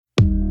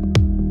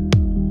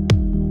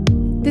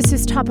This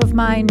is Top of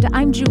Mind.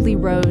 I'm Julie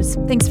Rose.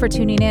 Thanks for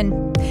tuning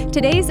in.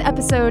 Today's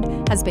episode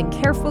has been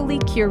carefully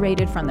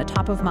curated from the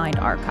Top of Mind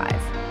archive,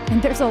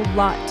 and there's a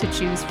lot to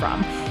choose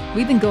from.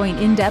 We've been going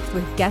in depth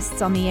with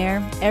guests on the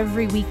air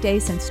every weekday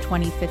since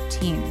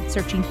 2015,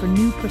 searching for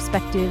new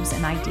perspectives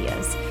and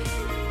ideas.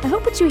 I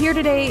hope what you hear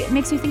today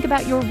makes you think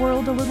about your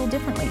world a little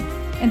differently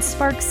and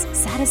sparks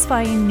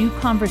satisfying new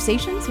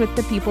conversations with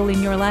the people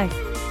in your life.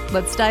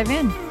 Let's dive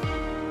in.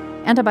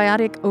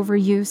 Antibiotic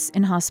overuse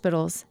in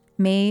hospitals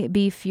may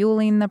be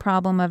fueling the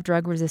problem of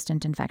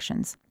drug-resistant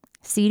infections.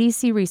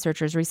 CDC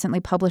researchers recently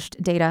published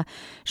data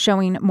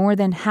showing more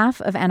than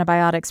half of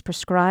antibiotics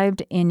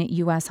prescribed in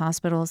U.S.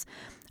 hospitals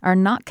are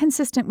not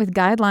consistent with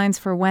guidelines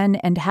for when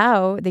and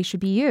how they should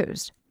be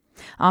used.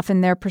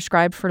 Often they're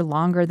prescribed for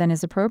longer than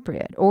is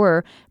appropriate,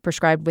 or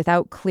prescribed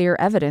without clear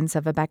evidence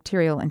of a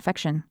bacterial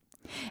infection.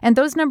 And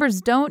those numbers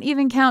don't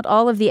even count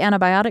all of the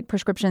antibiotic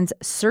prescriptions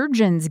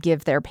surgeons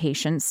give their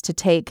patients to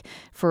take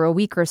for a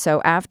week or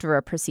so after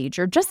a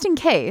procedure, just in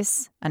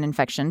case an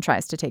infection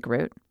tries to take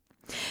root.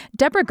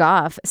 Deborah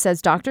Goff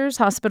says doctors,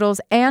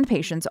 hospitals, and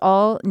patients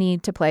all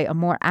need to play a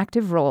more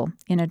active role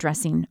in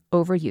addressing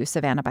overuse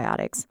of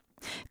antibiotics.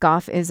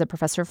 Goff is a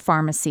professor of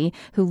pharmacy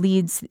who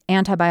leads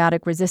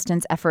antibiotic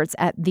resistance efforts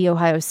at The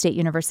Ohio State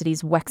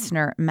University's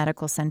Wexner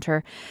Medical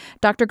Center.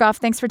 Dr. Goff,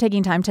 thanks for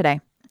taking time today.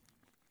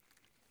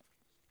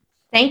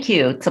 Thank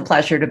you. It's a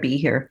pleasure to be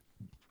here.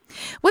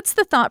 What's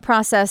the thought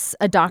process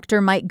a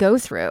doctor might go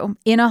through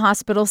in a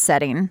hospital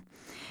setting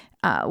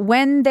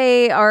when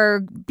they are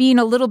going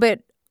a little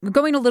bit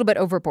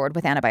overboard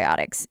with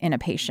antibiotics in a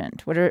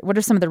patient? What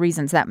are some of the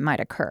reasons that might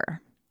occur?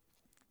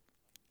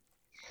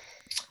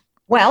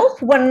 Well,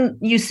 when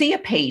you see a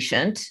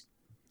patient,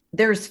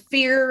 there's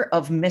fear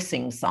of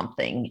missing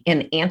something,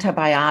 and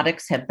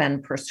antibiotics have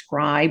been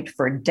prescribed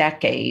for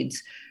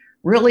decades,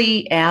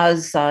 really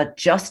as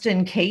just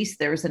in case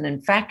there's an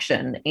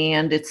infection,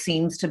 and it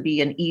seems to be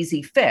an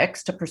easy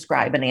fix to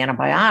prescribe an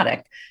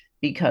antibiotic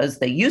because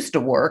they used to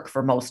work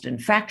for most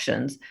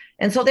infections.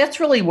 And so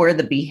that's really where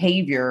the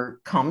behavior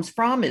comes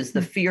from, is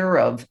the fear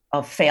of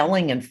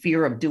failing and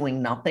fear of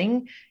doing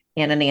nothing.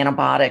 And an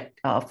antibiotic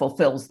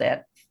fulfills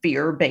that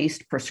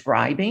fear-based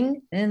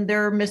prescribing, and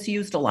they're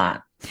misused a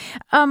lot.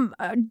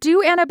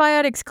 Do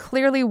antibiotics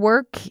clearly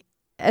work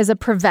as a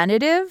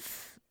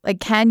preventative? Like,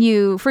 can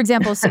you, for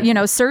example,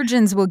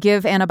 surgeons will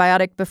give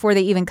antibiotic before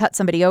they even cut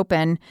somebody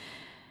open.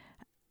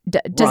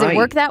 Does it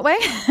work that way?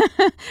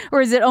 Or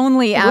is it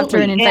only after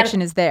an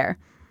infection is there?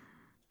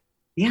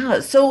 Yeah,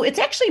 so it's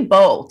actually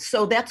both.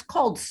 So that's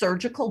called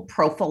surgical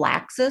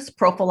prophylaxis.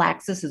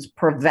 Prophylaxis is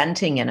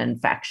preventing an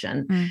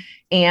infection.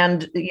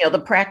 And,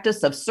 the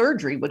practice of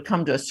surgery would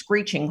come to a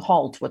screeching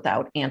halt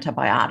without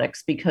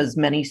antibiotics, because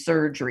many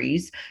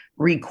surgeries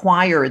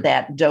require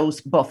that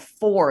dose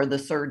before the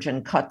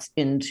surgeon cuts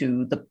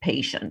into the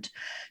patient.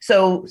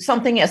 So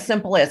something as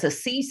simple as a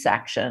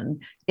C-section,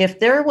 if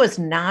there was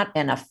not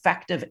an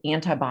effective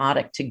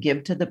antibiotic to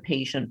give to the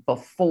patient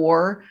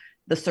before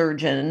the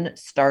surgeon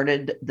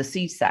started the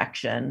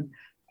C-section,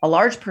 a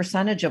large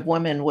percentage of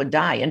women would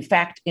die. In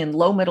fact, in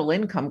low middle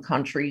income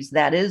countries,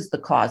 that is the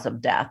cause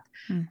of death,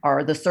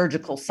 are the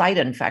surgical site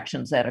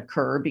infections that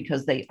occur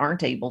because they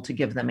aren't able to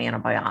give them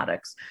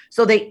antibiotics.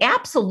 So they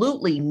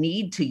absolutely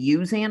need to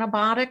use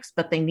antibiotics,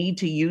 but they need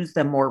to use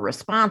them more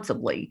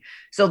responsibly.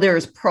 So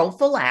there's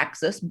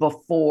prophylaxis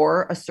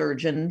before a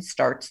surgeon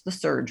starts the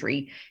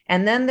surgery.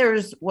 And then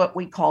there's what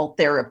we call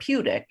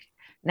therapeutic.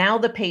 Now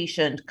the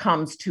patient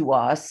comes to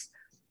us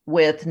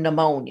with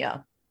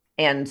pneumonia.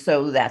 And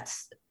so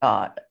that's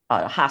a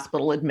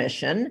hospital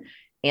admission.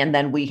 And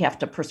then we have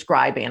to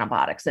prescribe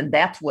antibiotics. And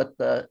that's what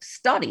the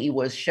study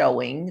was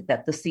showing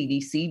that the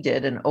CDC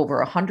did in over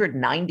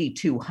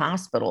 192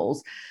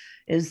 hospitals,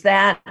 is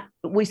that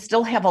we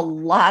still have a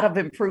lot of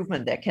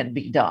improvement that can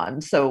be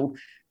done. So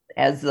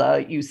as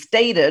you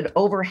stated,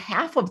 over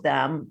half of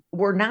them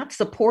were not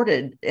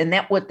supported. And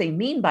that what they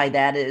mean by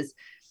that is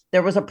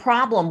there was a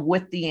problem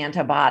with the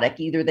antibiotic.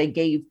 Either they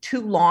gave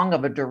too long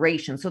of a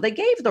duration. So they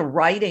gave the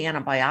right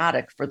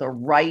antibiotic for the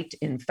right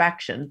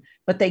infection,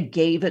 but they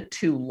gave it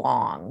too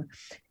long.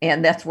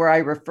 And that's where I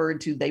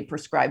referred to, they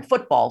prescribed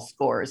football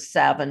scores,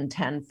 7,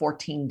 10,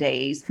 14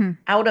 days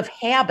out of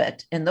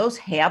habit. And those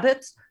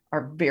habits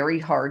are very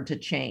hard to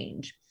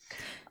change.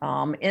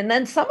 And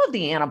then some of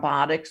the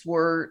antibiotics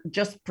were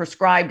just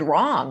prescribed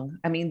wrong.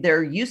 I mean,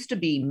 there used to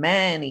be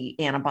many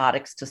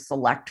antibiotics to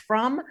select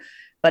from,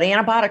 but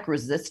antibiotic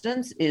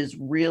resistance is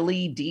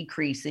really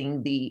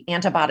decreasing the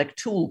antibiotic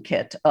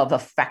toolkit of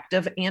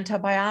effective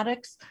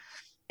antibiotics.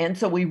 And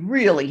so we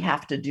really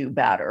have to do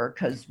better,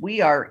 because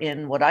we are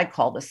in what I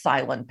call the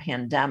silent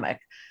pandemic.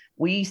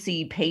 We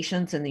see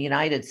patients in the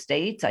United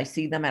States, I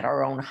see them at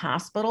our own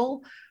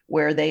hospital,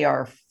 where they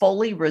are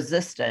fully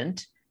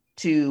resistant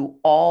to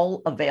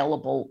all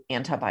available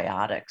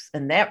antibiotics.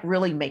 And that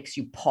really makes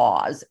you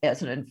pause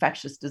as an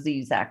infectious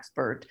disease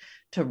expert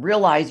to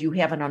realize you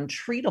have an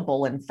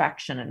untreatable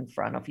infection in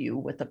front of you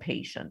with a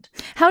patient.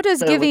 How does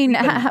how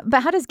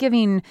does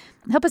giving,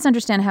 help us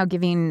understand how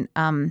giving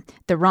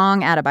the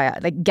wrong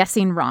antibiotic, like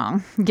guessing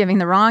wrong, giving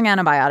the wrong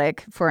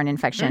antibiotic for an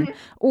infection,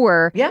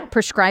 or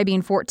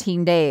prescribing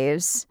 14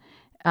 days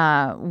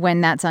when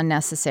that's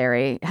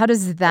unnecessary, how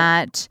does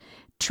that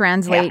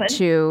translate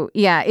to,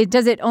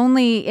 does it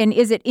only, and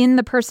is it in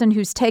the person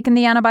who's taken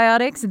the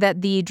antibiotics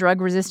that the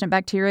drug-resistant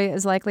bacteria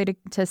is likely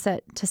to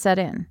set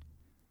in?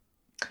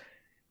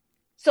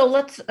 So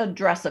let's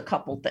address a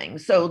couple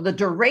things. So the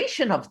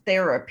duration of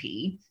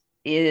therapy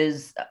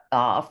is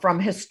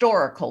from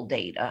historical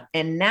data.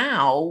 And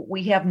now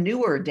we have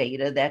newer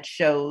data that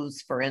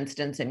shows, for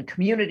instance, in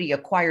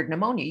community-acquired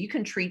pneumonia, you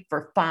can treat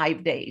for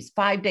 5 days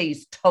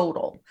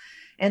total.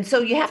 And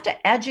so you have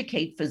to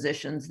educate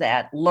physicians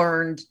that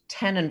learned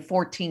 10 and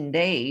 14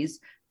 days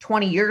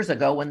 20 years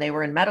ago when they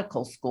were in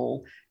medical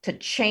school to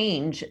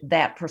change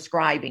that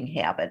prescribing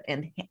habit.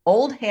 And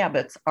old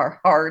habits are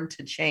hard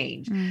to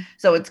change.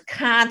 So it's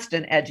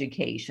constant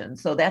education.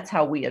 So that's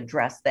how we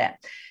address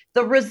that.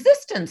 The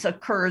resistance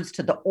occurs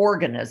to the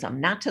organism,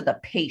 not to the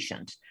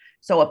patient.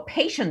 So a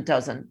patient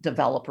doesn't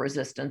develop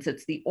resistance.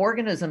 It's the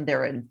organism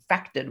they're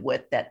infected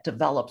with that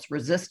develops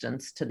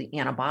resistance to the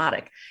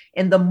antibiotic.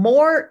 And the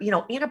more,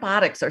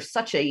 antibiotics are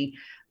such a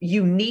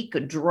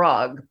unique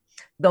drug,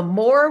 the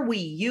more we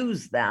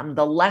use them,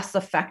 the less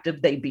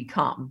effective they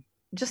become.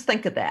 Just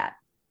think of that.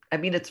 I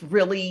mean, it's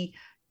really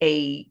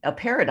a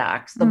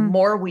paradox. The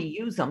more we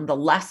use them, the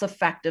less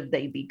effective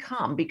they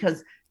become,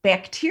 because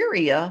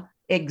bacteria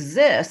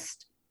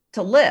exist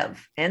to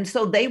live. And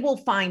so they will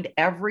find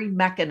every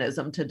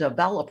mechanism to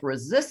develop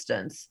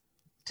resistance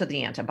to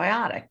the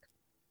antibiotic.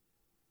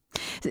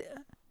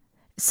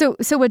 So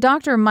a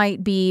doctor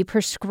might be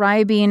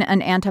prescribing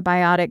an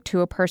antibiotic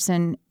to a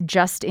person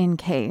just in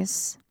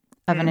case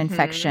of an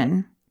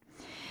infection.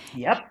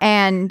 Yep.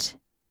 And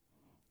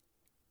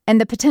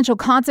the potential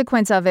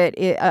consequence of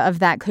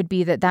that could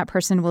be that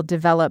person will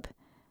develop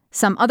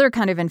some other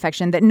kind of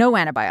infection that no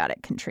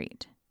antibiotic can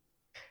treat.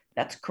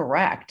 That's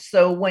correct.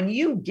 So when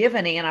you give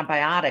an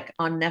antibiotic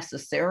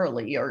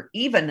unnecessarily or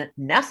even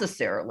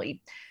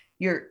necessarily,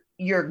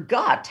 your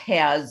gut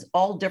has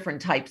all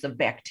different types of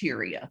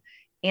bacteria.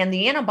 And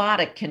the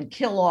antibiotic can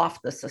kill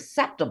off the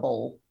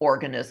susceptible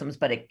organisms,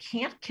 but it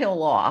can't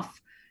kill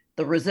off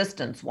the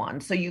resistance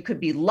ones. So you could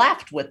be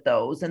left with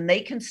those and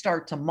they can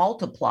start to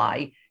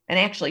multiply and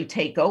actually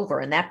take over.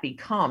 And that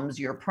becomes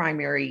your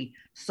primary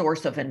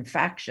source of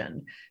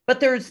infection.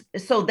 But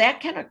so that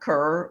can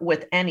occur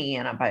with any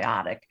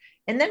antibiotic.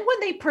 And then when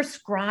they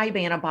prescribe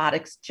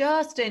antibiotics,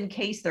 just in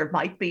case there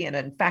might be an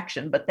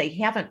infection, but they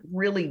haven't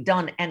really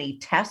done any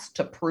tests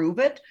to prove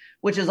it,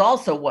 which is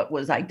also what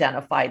was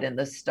identified in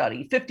this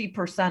study.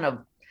 50% of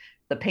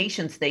the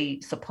patients they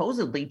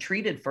supposedly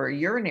treated for a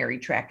urinary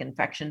tract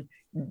infection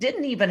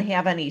didn't even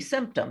have any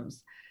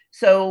symptoms.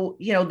 So,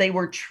 they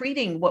were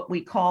treating what we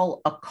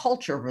call a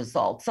culture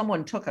result.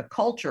 Someone took a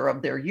culture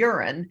of their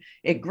urine,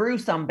 it grew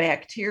some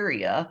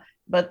bacteria,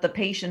 but the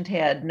patient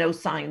had no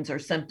signs or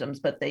symptoms,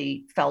 but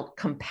they felt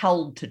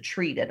compelled to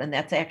treat it. And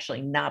that's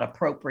actually not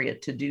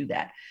appropriate to do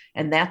that.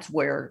 And that's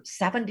where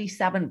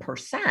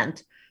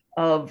 77%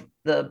 of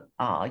the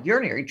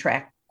urinary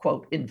tract,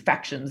 quote,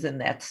 infections in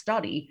that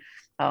study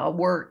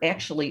were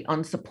actually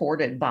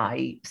unsupported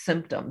by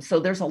symptoms. So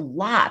there's a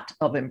lot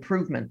of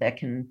improvement that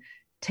can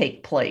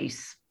take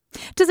place.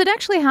 Does it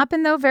actually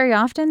happen, though, very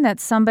often that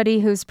somebody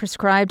who's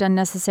prescribed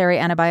unnecessary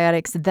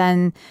antibiotics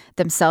then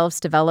themselves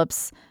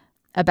develops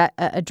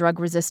a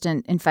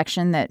drug-resistant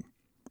infection that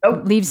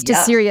leads to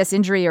serious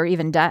injury or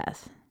even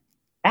death?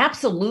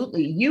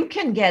 Absolutely. You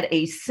can get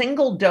a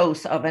single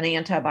dose of an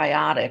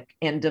antibiotic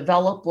and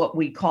develop what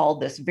we call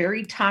this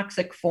very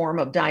toxic form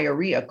of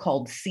diarrhea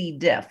called C.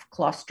 diff,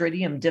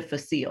 Clostridium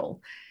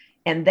difficile.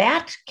 And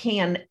that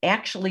can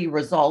actually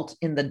result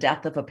in the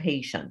death of a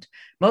patient.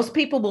 Most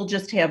people will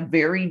just have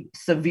very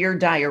severe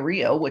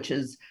diarrhea, which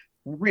is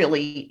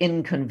really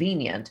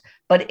inconvenient,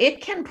 but it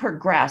can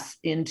progress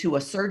into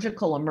a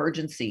surgical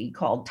emergency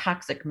called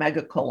toxic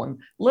megacolon.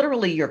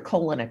 Literally, your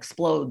colon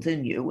explodes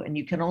in you, and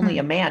you can only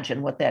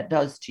imagine what that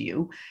does to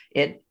you.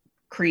 It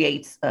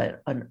creates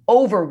an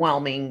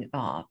overwhelming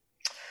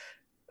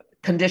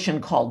condition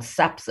called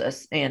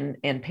sepsis,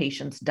 and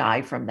patients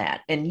die from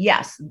that. And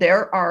yes,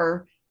 there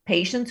are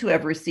patients who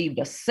have received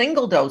a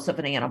single dose of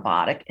an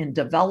antibiotic and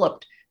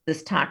developed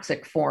this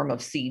toxic form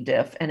of C.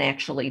 diff and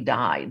actually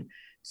died.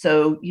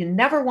 So you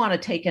never want to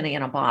take an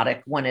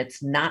antibiotic when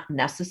it's not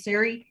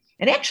necessary.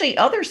 And actually,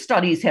 other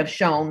studies have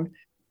shown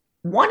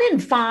 1 in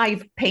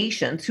 5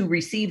 patients who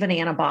receive an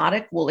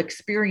antibiotic will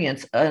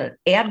experience an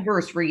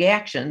adverse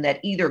reaction that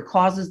either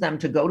causes them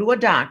to go to a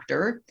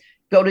doctor,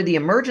 go to the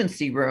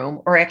emergency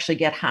room, or actually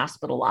get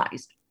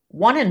hospitalized.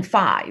 1 in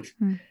 5.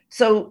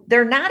 So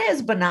they're not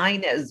as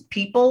benign as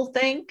people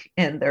think,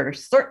 and they're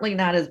certainly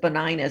not as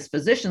benign as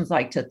physicians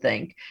like to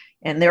think.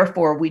 And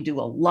therefore, we do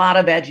a lot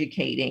of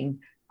educating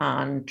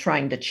on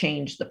trying to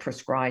change the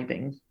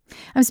prescribing.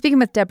 I'm speaking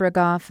with Deborah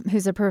Goff,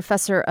 who's a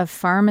professor of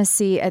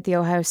pharmacy at The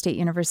Ohio State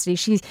University.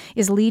 She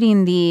is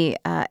leading the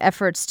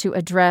efforts to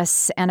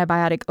address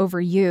antibiotic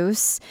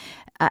overuse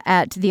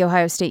at The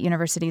Ohio State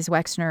University's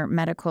Wexner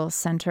Medical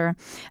Center.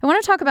 I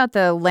want to talk about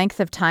the length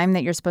of time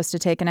that you're supposed to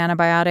take an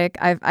antibiotic.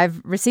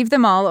 I've received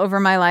them all over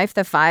my life,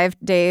 the 5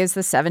 days,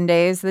 the 7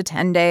 days, the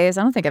 10 days.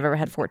 I don't think I've ever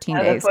had 14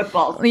 days. The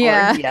football sport,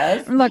 yeah,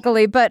 yes.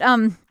 Luckily. But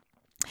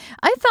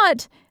I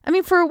thought,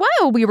 for a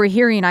while we were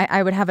hearing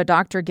I would have a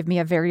doctor give me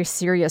a very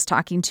serious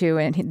talking to,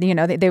 and,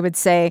 they would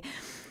say,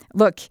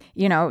 look,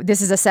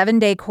 this is a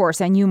 7-day course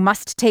and you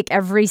must take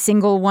every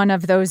single one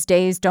of those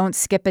days. Don't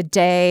skip a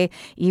day,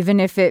 even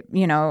if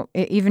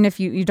even if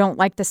you don't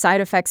like the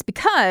side effects,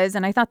 because,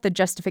 and I thought the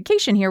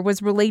justification here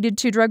was related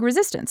to drug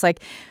resistance.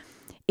 Like,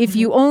 if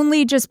you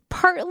only just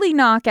partly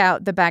knock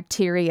out the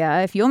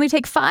bacteria, if you only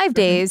take 5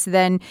 days,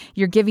 then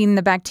you're giving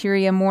the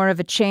bacteria more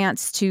of a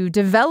chance to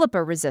develop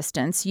a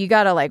resistance. You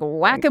got to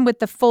whack them with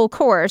the full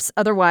course.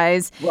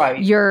 Otherwise,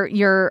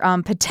 you're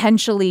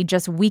potentially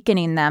just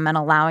weakening them and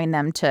allowing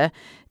them to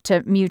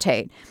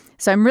mutate.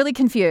 So I'm really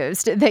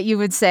confused that you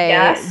would say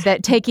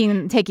that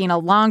taking a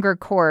longer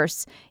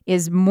course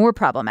is more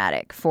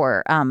problematic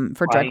for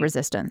drug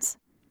resistance.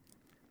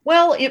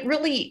 Well,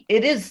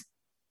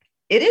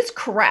 it is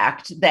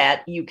correct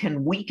that you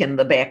can weaken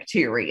the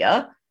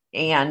bacteria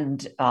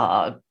and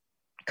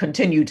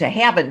continue to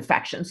have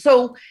infection.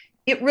 So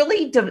it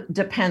really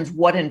depends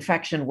what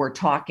infection we're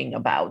talking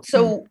about.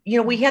 So,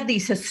 we had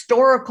these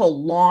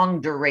historical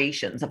long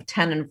durations of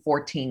 10 and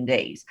 14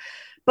 days,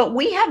 but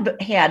we have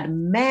had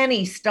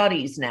many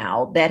studies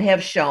now that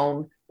have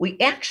shown we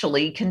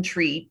actually can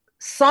treat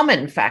some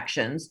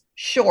infections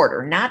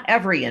shorter, not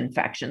every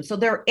infection. So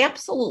there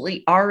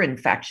absolutely are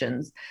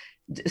infections,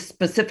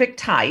 specific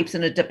types,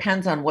 and it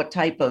depends on what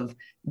type of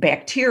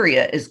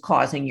bacteria is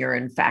causing your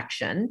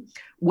infection,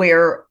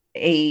 where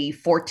a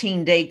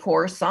 14-day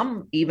course,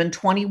 some even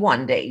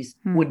 21 days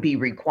would be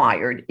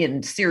required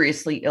in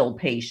seriously ill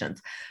patients.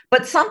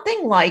 But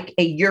something like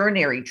a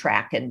urinary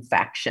tract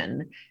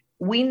infection,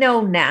 we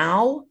know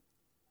now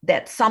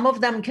that some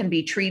of them can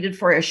be treated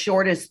for as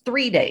short as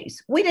 3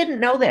 days. We didn't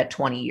know that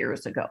 20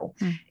 years ago.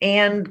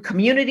 And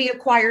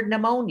community-acquired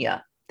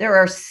pneumonia, there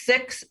are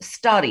 6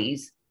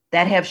 studies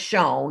that have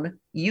shown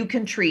you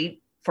can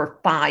treat for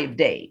 5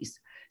 days.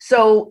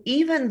 So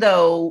even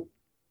though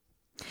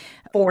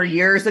 4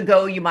 years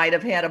ago you might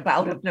have had a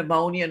bout of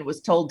pneumonia and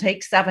was told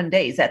take 7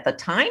 days, at the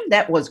time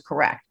that was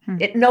correct.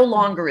 It no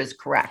longer is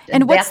correct.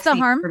 And what's the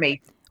harm?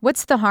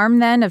 What's the harm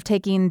then of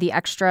taking the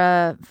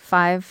extra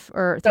 5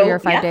 or 3 or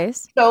 5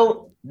 days?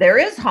 So there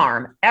is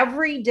harm.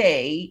 Every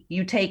day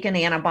you take an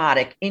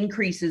antibiotic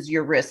increases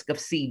your risk of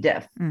C.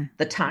 diff,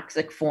 the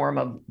toxic form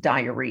of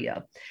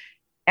diarrhea.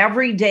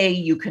 Every day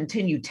you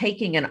continue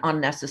taking an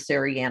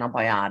unnecessary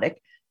antibiotic,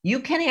 you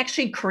can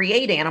actually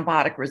create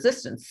antibiotic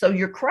resistance. So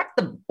you're correct,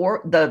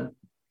 the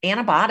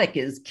antibiotic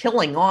is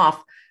killing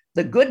off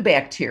the good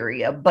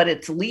bacteria, but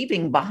it's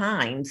leaving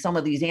behind some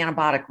of these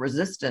antibiotic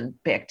resistant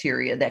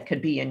bacteria that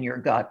could be in your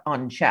gut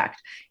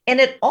unchecked. And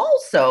it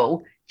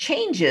also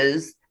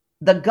changes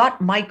the gut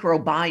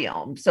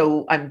microbiome.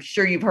 So I'm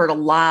sure you've heard a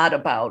lot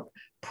about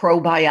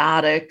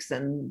probiotics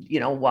and,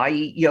 why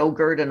eat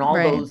yogurt and all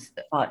those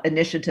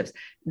initiatives.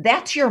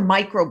 That's your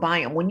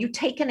microbiome. When you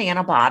take an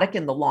antibiotic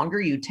and the longer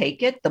you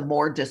take it, the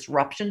more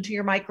disruption to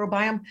your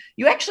microbiome,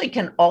 you actually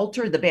can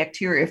alter the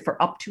bacteria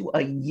for up to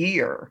a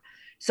year.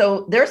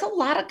 So there's a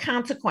lot of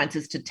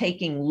consequences to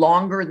taking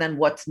longer than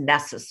what's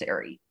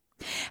necessary.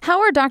 How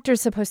are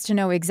doctors supposed to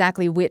know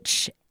exactly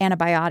which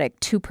antibiotic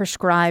to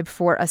prescribe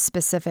for a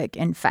specific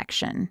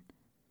infection?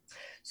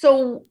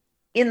 So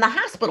in the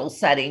hospital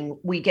setting,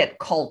 we get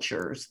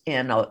cultures,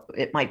 and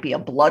it might be a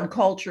blood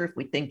culture if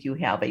we think you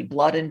have a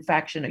blood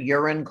infection, a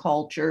urine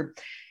culture.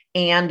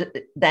 And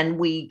then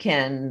we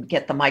can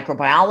get the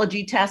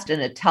microbiology test,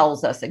 and it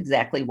tells us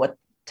exactly what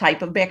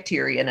type of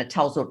bacteria, and it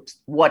tells us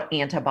what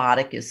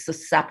antibiotic is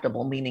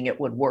susceptible, meaning it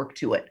would work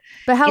to it.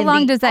 But how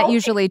long does that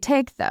usually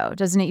take, though?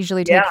 Doesn't it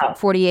usually take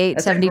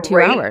 48, 72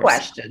 hours? Great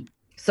question.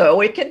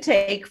 So it can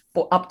take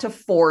up to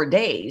 4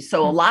 days.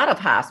 So a lot of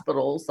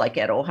hospitals, like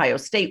at Ohio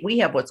State, we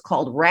have what's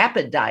called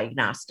rapid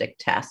diagnostic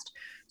test.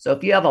 So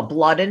if you have a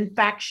blood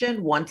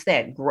infection, once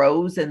that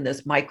grows in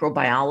this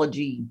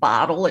microbiology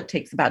bottle, it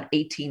takes about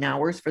 18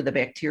 hours for the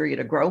bacteria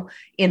to grow.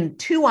 In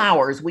 2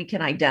 hours, we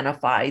can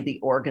identify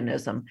the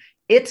organism.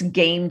 It's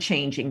game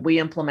changing. We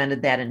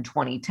implemented that in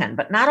 2010,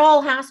 but not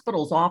all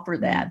hospitals offer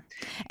that.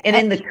 And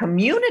in the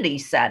community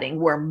setting,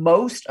 where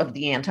most of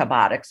the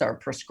antibiotics are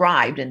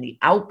prescribed in the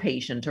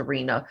outpatient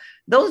arena,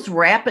 those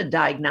rapid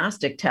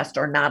diagnostic tests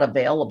are not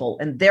available.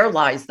 And there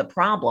lies the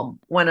problem.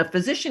 When a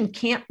physician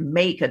can't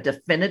make a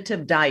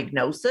definitive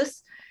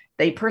diagnosis,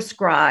 they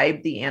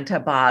prescribe the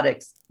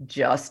antibiotics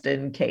just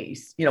in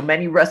case.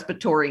 Many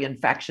respiratory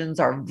infections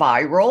are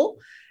viral,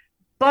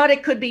 but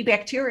it could be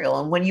bacterial.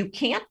 And when you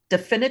can't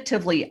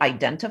definitively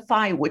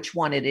identify which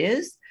one it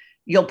is,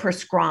 you'll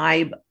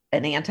prescribe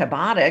an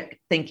antibiotic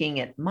thinking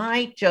it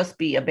might just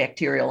be a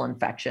bacterial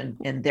infection,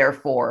 and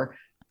therefore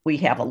we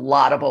have a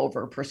lot of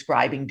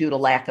overprescribing due to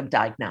lack of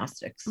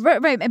diagnostics.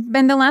 Right.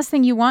 And the last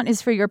thing you want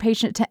is for your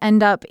patient to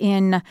end up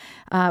in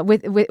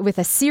with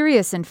a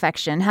serious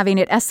infection, having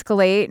it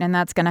escalate. And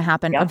that's going to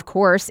happen, of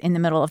course, in the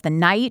middle of the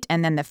night.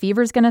 And then the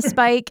fever's going to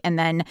spike. And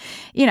then,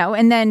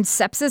 and then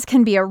sepsis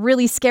can be a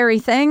really scary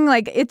thing.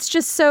 Like, it's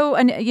just so,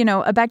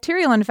 a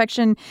bacterial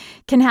infection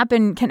can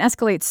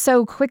escalate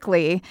so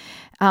quickly.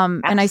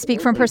 And I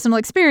speak from personal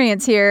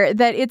experience here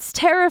that it's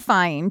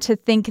terrifying to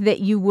think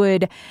that you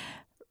would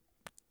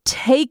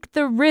take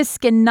the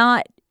risk and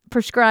not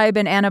prescribe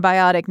an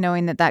antibiotic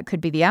knowing that could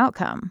be the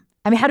outcome.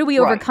 I mean, how do we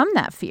overcome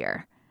that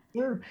fear?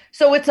 Sure.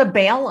 So it's a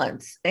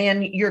balance,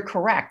 and you're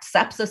correct.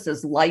 Sepsis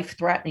is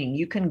life-threatening.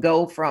 You can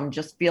go from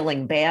just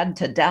feeling bad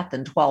to death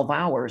in 12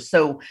 hours.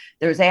 So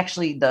there's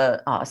actually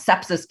the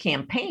sepsis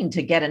campaign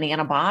to get an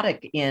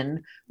antibiotic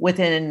in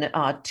within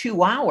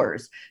 2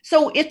 hours.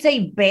 So it's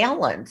a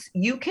balance.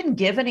 You can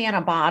give an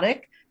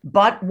antibiotic,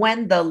 but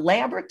when the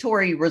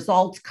laboratory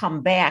results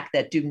come back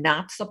that do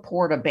not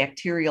support a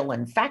bacterial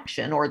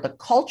infection, or the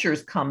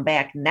cultures come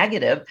back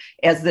negative,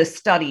 as this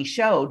study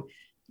showed,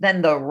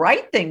 then the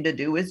right thing to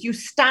do is you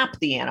stop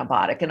the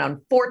antibiotic. And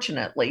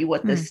unfortunately,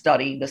 what this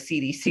study, the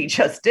CDC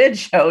just did,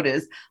 showed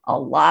is a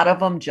lot of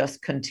them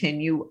just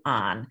continue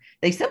on.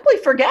 They simply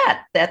forget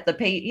that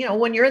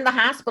when you're in the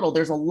hospital,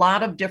 there's a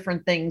lot of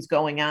different things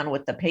going on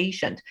with the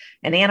patient.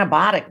 An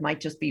antibiotic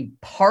might just be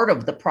part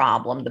of the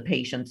problem the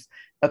patient's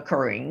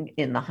occurring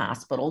in the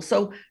hospital.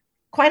 So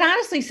quite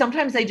honestly,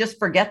 sometimes they just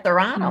forget they're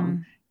on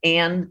them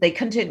and they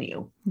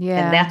continue.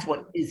 Yeah. And that's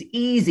what is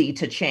easy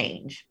to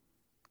change.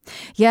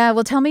 Yeah,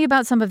 well, tell me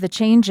about some of the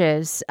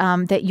changes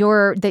that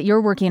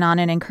you're working on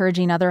and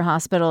encouraging other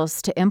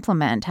hospitals to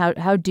implement.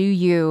 How do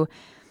you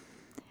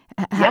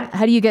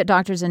get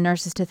doctors and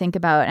nurses to think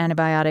about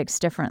antibiotics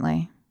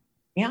differently?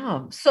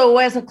 Yeah. So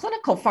as a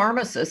clinical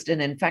pharmacist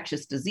in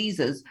infectious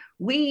diseases,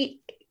 we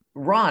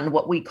run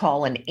what we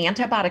call an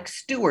antibiotic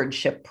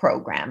stewardship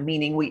program,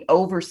 meaning we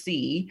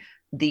oversee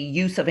the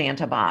use of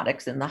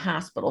antibiotics in the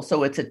hospital.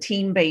 So it's a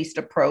team-based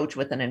approach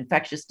with an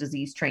infectious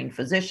disease trained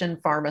physician,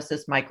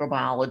 pharmacist,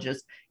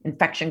 microbiologist,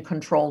 infection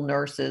control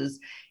nurses.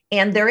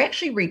 And they're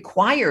actually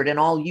required in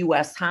all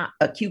U.S.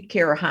 acute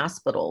care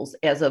hospitals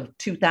as of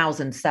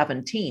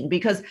 2017,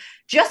 because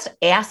just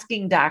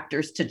asking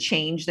doctors to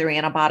change their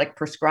antibiotic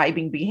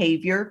prescribing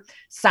behavior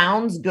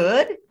sounds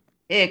good,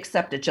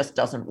 except it just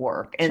doesn't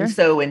work. And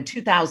so in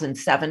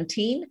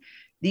 2017,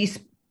 these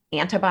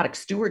antibiotic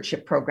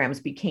stewardship programs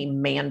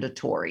became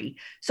mandatory.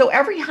 So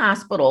every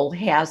hospital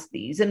has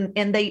these, and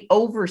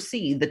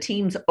the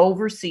teams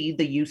oversee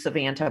the use of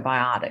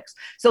antibiotics.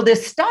 So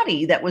this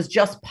study that was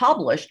just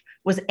published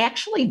was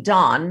actually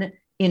done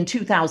in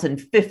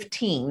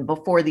 2015,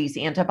 before these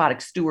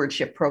antibiotic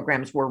stewardship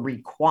programs were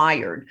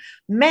required.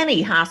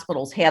 Many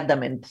hospitals had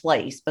them in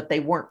place, but they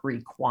weren't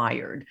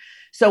required.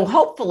 So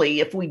hopefully,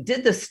 if we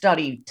did the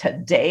study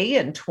today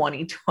in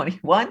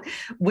 2021,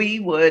 we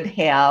would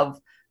have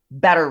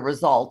better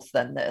results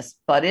than this.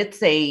 But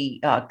it's a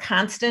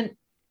constant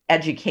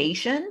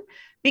education,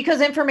 because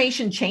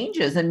information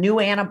changes and new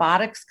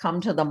antibiotics come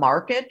to the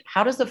market.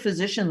 How does a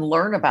physician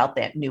learn about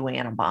that new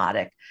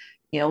antibiotic?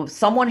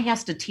 Someone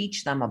has to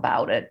teach them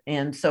about it.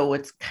 And so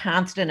it's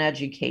constant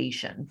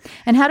education.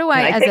 And how do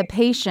as a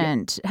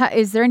patient,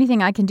 is there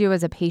anything I can do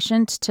as a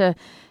patient to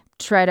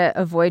try to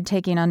avoid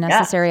taking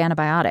unnecessary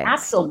antibiotics?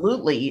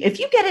 Absolutely. If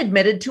you get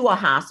admitted to a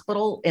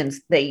hospital and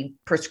they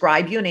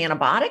prescribe you an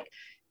antibiotic,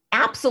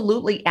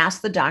 absolutely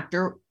ask the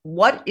doctor,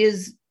 what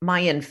is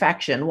my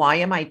infection? Why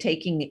am I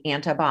taking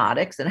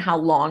antibiotics? And how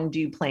long do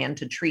you plan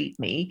to treat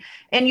me?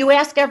 And you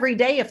ask every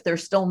day if they're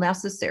still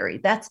necessary.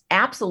 That's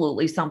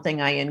absolutely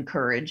something I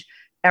encourage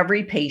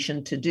every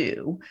patient to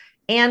do.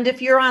 And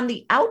if you're on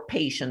the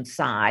outpatient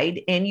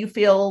side and you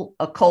feel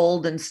a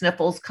cold and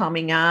sniffles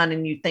coming on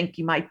and you think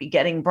you might be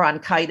getting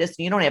bronchitis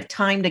and you don't have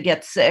time to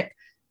get sick,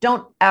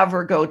 don't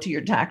ever go to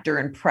your doctor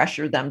and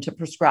pressure them to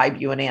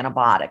prescribe you an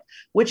antibiotic,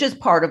 which is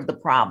part of the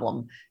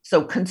problem.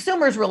 So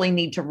consumers really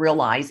need to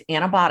realize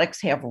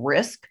antibiotics have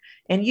risk,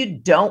 and you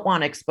don't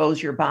want to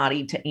expose your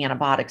body to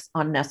antibiotics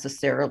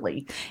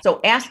unnecessarily. So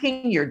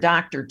asking your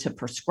doctor to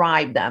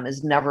prescribe them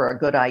is never a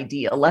good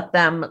idea. Let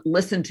them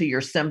listen to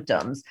your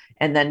symptoms,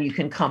 and then you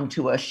can come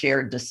to a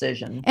shared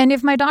decision. And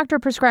if my doctor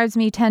prescribes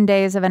me 10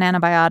 days of an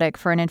antibiotic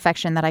for an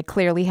infection that I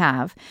clearly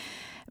have,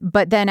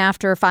 but then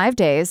after 5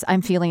 days,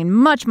 I'm feeling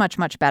much, much,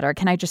 much better,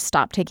 can I just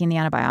stop taking the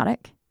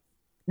antibiotic?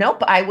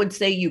 Nope. I would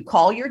say you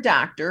call your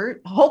doctor.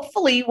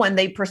 Hopefully, when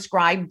they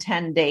prescribe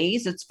 10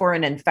 days, it's for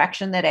an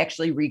infection that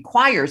actually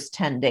requires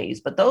 10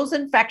 days. But those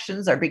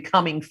infections are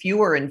becoming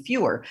fewer and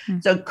fewer.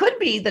 So it could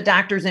be the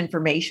doctor's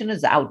information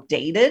is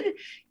outdated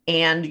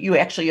and you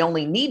actually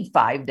only need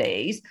 5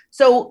 days.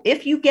 So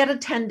if you get a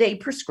 10-day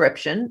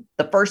prescription,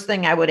 the first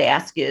thing I would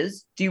ask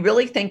is, do you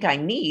really think I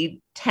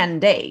need 10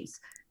 days?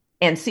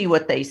 And see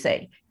what they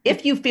say.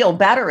 If you feel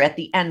better at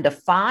the end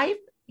of 5,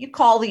 you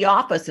call the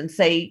office and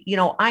say,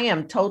 I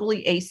am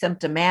totally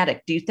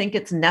asymptomatic. Do you think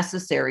it's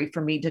necessary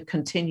for me to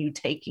continue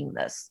taking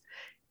this?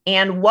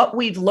 And what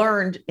we've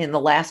learned in the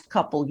last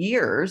couple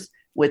years,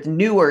 with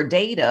newer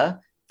data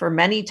for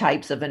many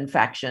types of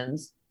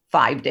infections,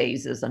 5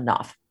 days is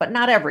enough, but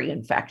not every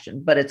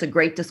infection. But it's a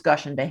great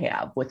discussion to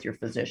have with your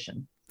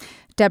physician.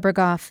 Deborah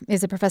Goff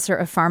is a professor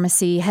of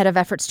pharmacy, head of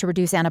efforts to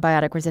reduce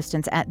antibiotic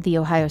resistance at The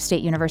Ohio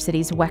State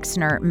University's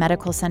Wexner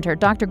Medical Center.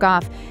 Dr.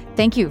 Goff,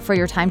 thank you for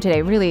your time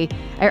today. Really,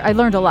 I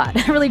learned a lot.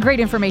 Really great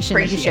information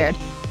that you shared.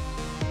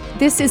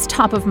 This is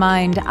Top of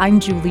Mind.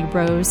 I'm Julie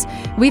Rose.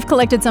 We've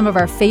collected some of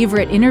our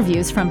favorite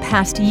interviews from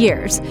past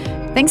years.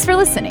 Thanks for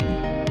listening.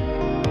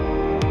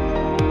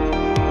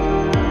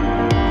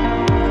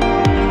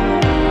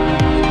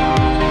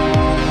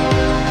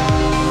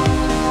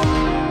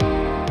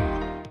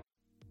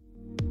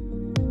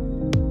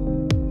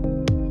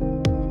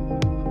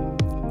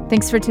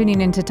 Thanks for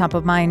tuning in to Top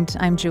of Mind.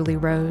 I'm Julie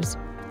Rose.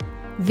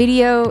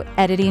 Video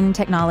editing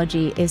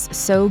technology is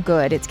so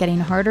good, it's getting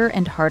harder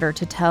and harder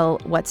to tell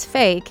what's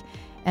fake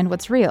and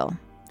what's real.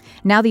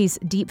 Now these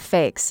deep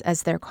fakes,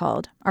 as they're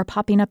called, are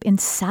popping up in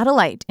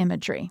satellite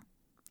imagery.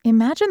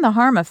 Imagine the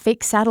harm a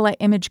fake satellite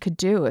image could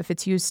do if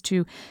it's used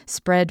to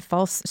spread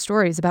false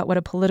stories about what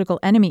a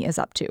political enemy is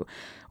up to,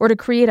 or to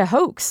create a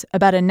hoax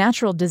about a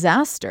natural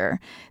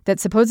disaster that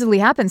supposedly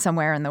happened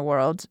somewhere in the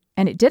world,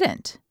 and it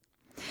didn't.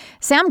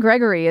 Sam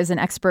Gregory is an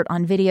expert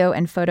on video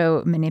and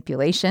photo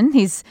manipulation.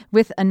 He's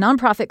with a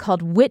nonprofit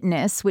called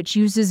Witness, which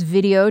uses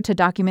video to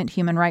document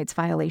human rights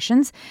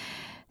violations.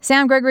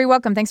 Sam Gregory,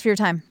 welcome. Thanks for your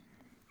time.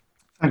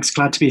 Thanks.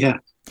 Glad to be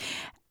here.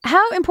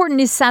 How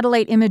important is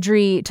satellite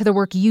imagery to the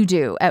work you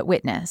do at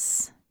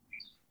Witness?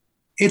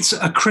 It's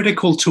a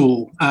critical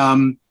tool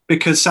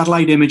because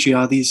satellite imagery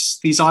are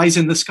these eyes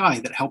in the sky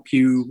that help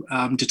you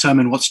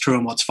determine what's true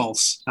and what's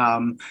false.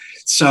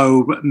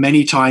 So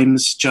many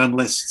times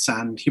journalists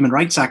and human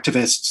rights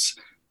activists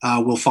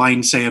will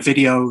find, say, a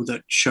video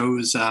that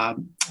shows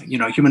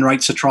human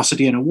rights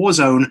atrocity in a war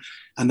zone,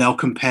 and they'll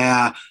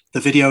compare the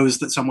videos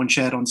that someone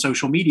shared on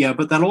social media,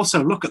 but they'll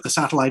also look at the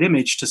satellite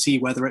image to see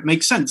whether it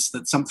makes sense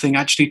that something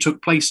actually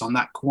took place on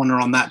that corner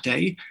on that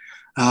day.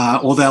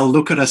 Or they'll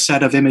look at a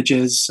set of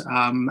images,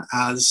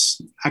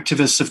 as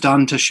activists have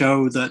done, to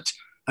show that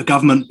a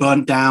government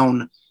burnt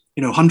down,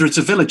 hundreds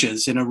of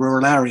villages in a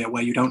rural area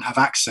where you don't have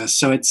access.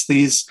 So it's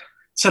these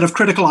set of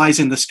critical eyes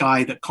in the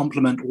sky that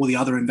complement all the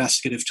other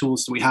investigative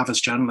tools that we have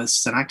as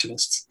journalists and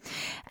activists.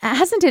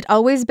 Hasn't it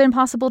always been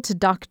possible to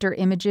doctor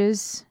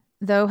images,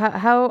 though?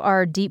 How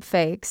are deep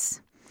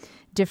fakes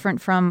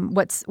different from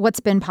what's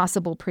been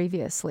possible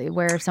previously,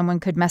 where someone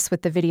could mess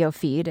with the video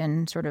feed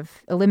and sort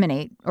of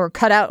eliminate or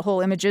cut out whole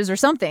images or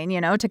something,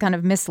 to kind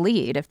of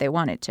mislead if they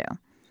wanted to?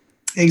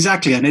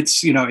 Exactly. And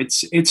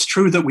it's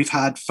true that we've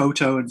had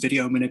photo and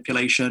video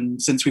manipulation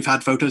since we've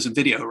had photos and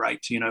video,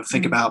 right?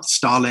 Think about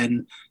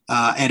Stalin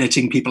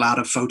editing people out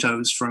of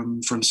photos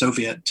from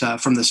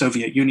the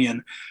Soviet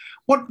Union.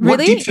 What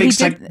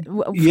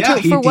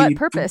deepfakes? For what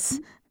purpose?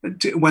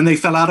 When they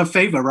fell out of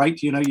favor,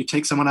 right? You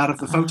take someone out of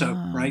the photo,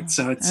 right?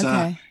 So it's,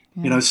 okay.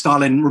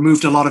 Stalin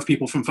removed a lot of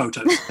people from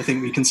photos. I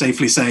think we can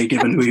safely say,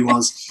 given who he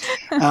was.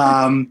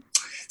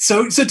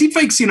 So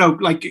deepfakes,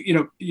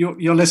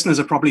 your listeners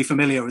are probably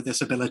familiar with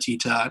this ability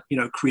to,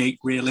 create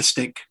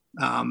realistic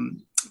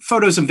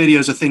photos and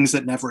videos of things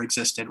that never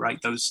existed,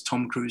 right? Those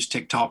Tom Cruise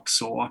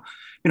TikToks, or,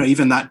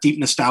 even that deep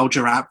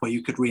nostalgia app where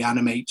you could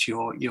reanimate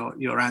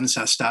your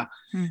ancestor.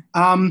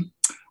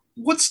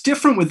 What's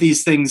different with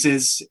these things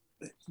is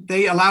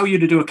they allow you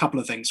to do a couple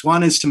of things.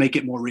 One is to make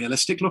it more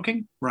realistic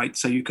looking, right?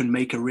 So you can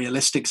make a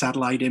realistic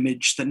satellite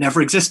image that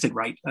never existed,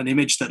 right? An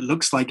image that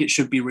looks like it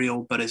should be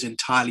real, but is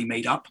entirely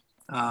made up,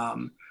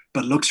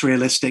 but looks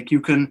realistic. You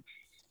can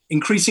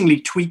increasingly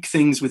tweak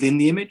things within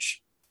the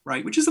image,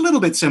 right? Which is a little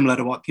bit similar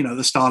to what,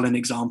 the Stalin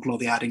example or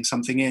the adding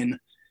something in.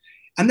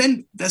 And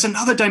then there's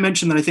another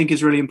dimension that I think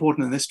is really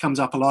important, and this comes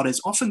up a lot, is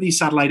often these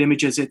satellite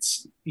images,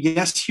 it's,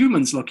 yes,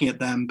 humans looking at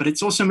them, but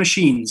it's also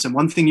machines. And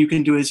one thing you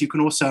can do is you can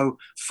also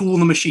fool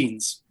the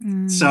machines.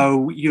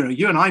 So,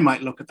 you and I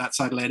might look at that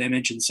satellite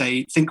image and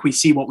think we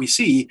see what we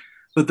see,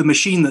 but the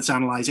machine that's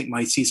analyzing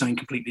might see something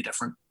completely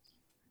different.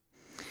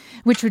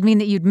 Which would mean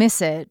that you'd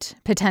miss it,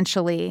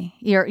 potentially.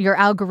 Your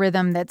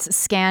algorithm that's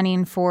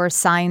scanning for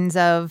signs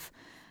of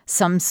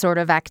some sort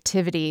of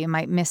activity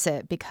might miss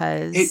it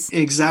because...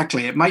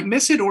 Exactly. It might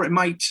miss it, or it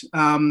might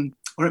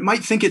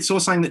think it saw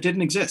something that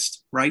didn't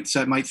exist, right?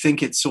 So it might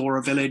think it saw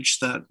a village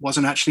that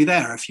wasn't actually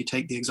there, if you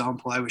take the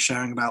example I was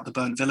sharing about the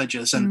burnt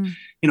villages. And,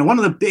 one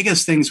of the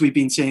biggest things we've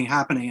been seeing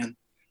happening, and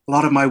a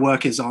lot of my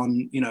work is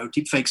on,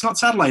 deepfakes, not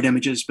satellite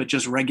images, but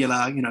just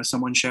regular,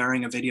 someone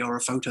sharing a video or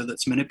a photo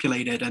that's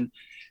manipulated. And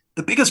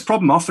the biggest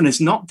problem often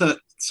is not that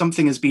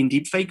something has been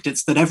deepfaked,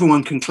 it's that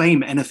everyone can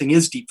claim anything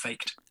is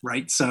deepfaked,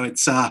 right? So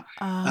it's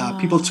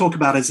people talk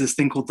about as this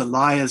thing called the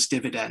liar's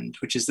dividend,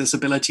 which is this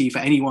ability for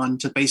anyone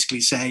to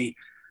basically say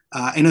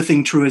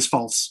anything true is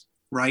false,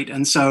 right?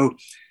 And so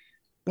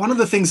one of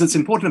the things that's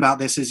important about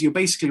this is you're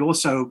basically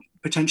also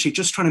potentially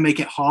just trying to make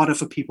it harder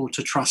for people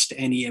to trust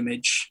any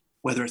image,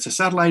 whether it's a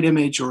satellite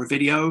image or a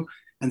video.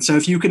 And so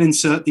if you can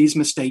insert these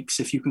mistakes,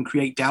 if you can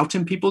create doubt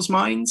in people's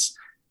minds,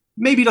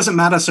 maybe doesn't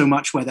matter so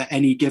much whether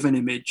any given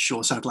image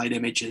or satellite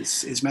image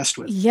is messed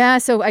with. Yeah.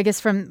 So I guess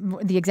from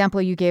the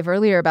example you gave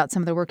earlier about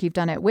some of the work you've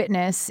done at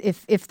Witness,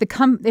 if the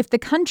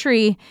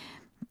country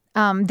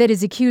that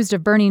is accused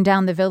of burning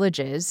down the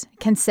villages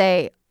can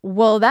say,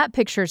 well, that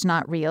picture's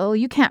not real.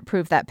 You can't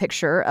prove that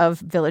picture of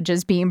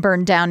villages being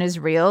burned down is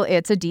real.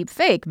 It's a deep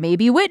fake.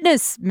 Maybe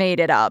Witness made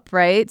it up,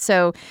 right?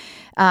 So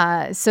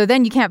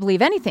then you can't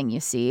believe anything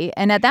you see.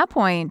 And at that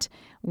point,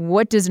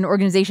 what does an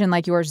organization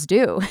like yours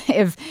do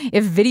if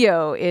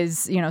video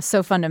is,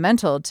 so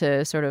fundamental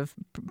to sort of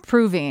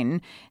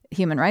proving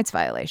human rights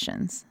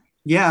violations?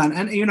 Yeah,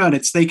 and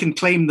they can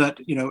claim that,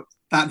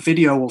 that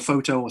video or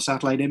photo or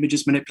satellite image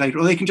is manipulated,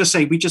 or they can just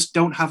say, we just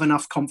don't have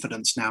enough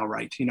confidence now,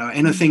 right?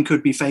 Anything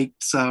could be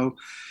faked. So,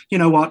 you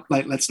know what,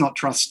 let's not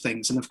trust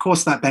things. And of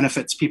course, that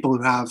benefits people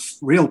who have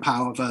real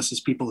power versus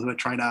people who are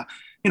trying to,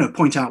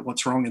 point out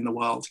what's wrong in the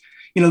world.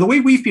 The way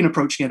we've been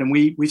approaching it, and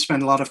we've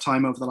spent a lot of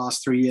time over the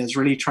last 3 years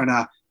really trying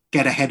to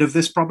get ahead of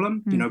this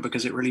problem,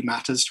 because it really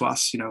matters to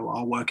us.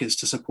 Our work is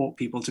to support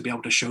people to be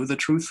able to show the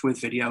truth with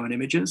video and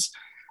images.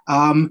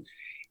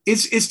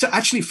 Is to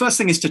actually, first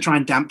thing is to try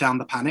and damp down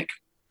the panic,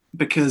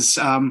 because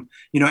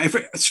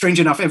strange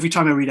enough, every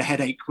time I read a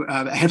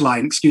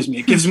headline,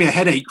 it gives me a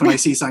headache when I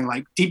see something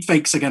like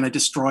deepfakes are going to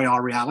destroy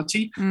our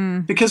reality,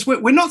 because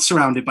we're not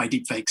surrounded by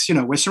deepfakes.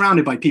 We're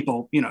surrounded by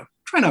people,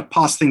 trying to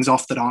pass things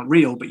off that aren't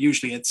real, but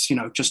usually it's,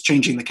 just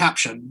changing the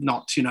caption,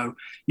 not,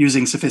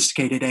 using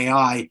sophisticated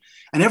AI.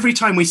 And every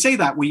time we say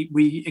that,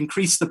 we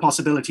increase the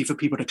possibility for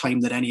people to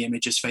claim that any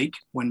image is fake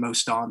when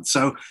most aren't.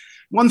 So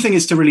one thing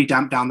is to really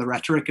damp down the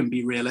rhetoric and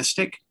be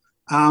realistic.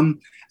 And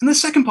the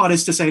second part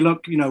is to say,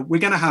 look, we're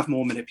going to have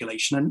more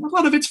manipulation, and a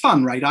lot of it's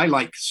fun, right? I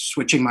like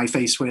switching my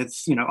face with,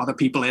 other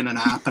people in an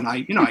app, and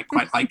I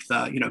quite like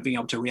the, being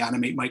able to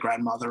reanimate my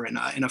grandmother in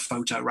a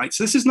photo, right?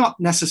 So this is not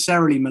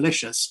necessarily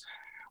malicious.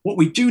 What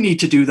we do need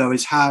to do, though,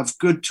 is have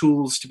good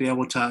tools to be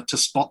able to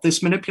spot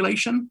this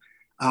manipulation,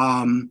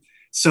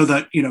 so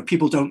that,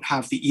 people don't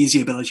have the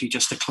easy ability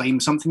just to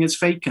claim something is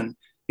fake. And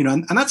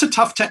and that's a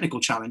tough technical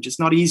challenge. It's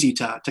not easy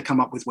to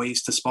come up with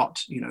ways to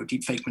spot,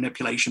 deepfake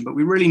manipulation, but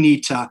we really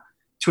need to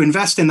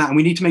invest in that, and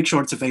we need to make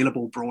sure it's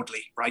available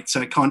broadly, right?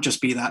 So it can't just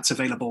be that's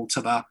available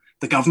to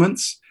the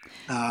governments,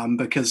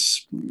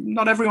 because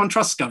not everyone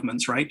trusts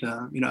governments, right?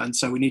 And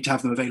so we need to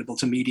have them available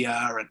to media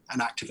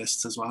and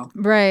activists as well.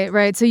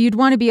 Right. So you'd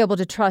want to be able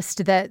to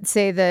trust that,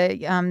 say,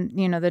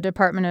 the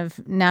Department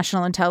of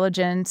National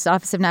Intelligence,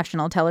 Office of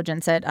National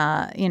Intelligence at,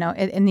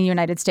 in the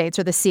United States,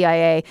 or the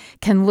CIA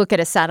can look at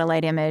a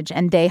satellite image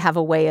and they have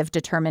a way of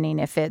determining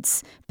if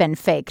it's been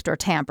faked or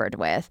tampered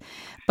with.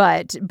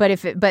 But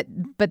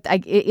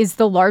is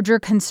the larger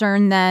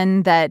concern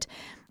then that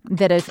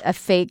a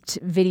faked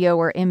video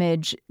or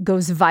image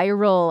goes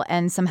viral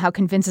and somehow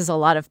convinces a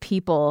lot of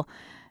people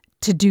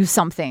to do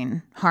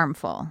something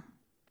harmful?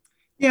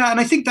 Yeah, and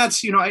I think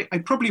that's, I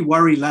probably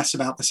worry less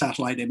about the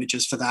satellite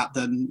images for that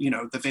than,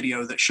 the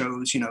video that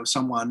shows,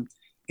 someone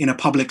in a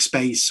public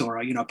space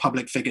or a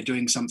public figure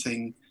doing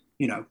something,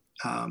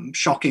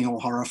 shocking or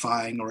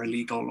horrifying or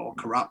illegal or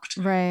corrupt.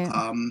 Right.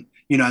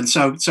 And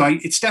so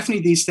it's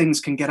definitely, these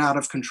things can get out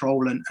of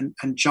control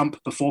and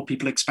jump before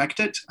people expect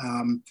it.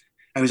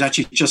 I was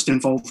actually just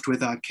involved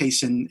with a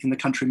case in the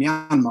country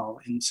Myanmar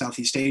in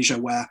Southeast Asia,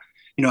 where,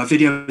 a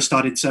video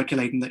started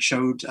circulating that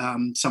showed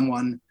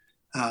someone,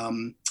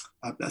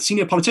 a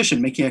senior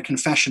politician, making a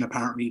confession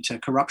apparently to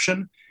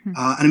corruption.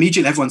 And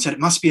immediately everyone said it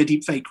must be a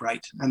deep fake,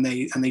 right? And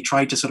they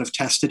tried to sort of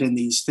test it in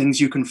these things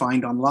you can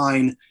find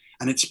online,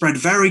 and it spread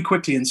very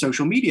quickly in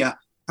social media.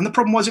 And the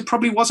problem was it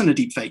probably wasn't a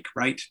deep fake,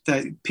 right?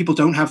 That people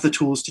don't have the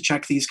tools to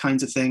check these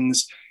kinds of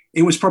things.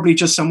 It was probably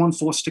just someone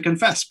forced to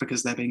confess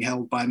because they're being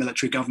held by a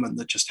military government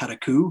that just had a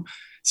coup.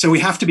 So we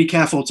have to be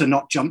careful to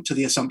not jump to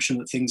the assumption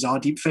that things are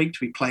deepfaked.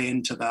 We play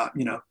into that,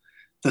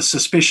 the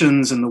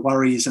suspicions and the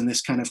worries and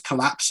this kind of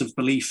collapse of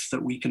belief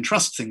that we can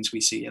trust things we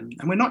see. And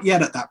we're not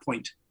yet at that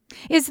point.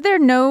 Is there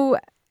no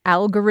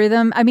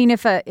algorithm? I mean,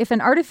 if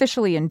an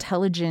artificially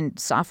intelligent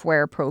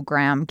software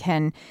program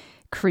can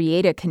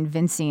create a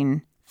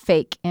convincing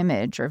fake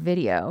image or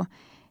video,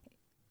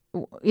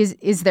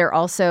 is there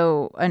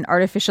also an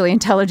artificially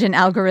intelligent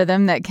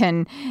algorithm that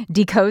can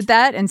decode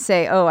that and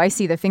say, oh, I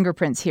see the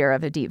fingerprints here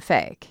of a deep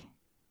fake?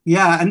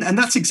 Yeah, and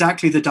that's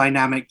exactly the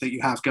dynamic that you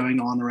have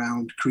going on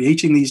around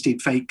creating these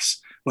deep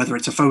fakes, whether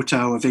it's a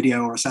photo, a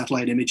video, or a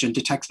satellite image, and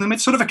detecting them.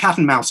 It's sort of a cat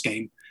and mouse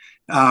game.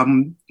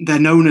 They're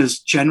known as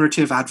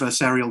generative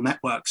adversarial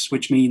networks,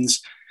 which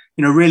means,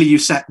 really you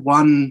set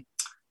one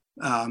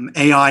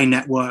AI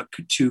network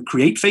to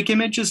create fake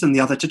images and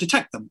the other to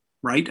detect them.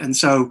 Right. And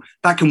so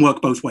that can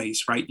work both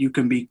ways, right? You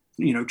can be,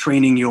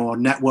 training your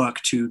network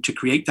to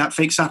create that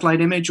fake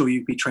satellite image, or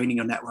you'd be training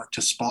your network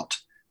to spot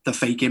the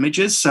fake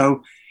images.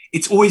 So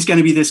it's always going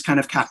to be this kind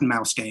of cat and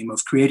mouse game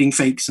of creating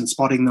fakes and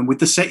spotting them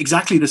with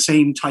exactly the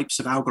same types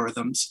of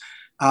algorithms.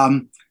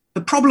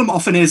 The problem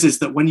often is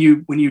that when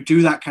you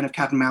do that kind of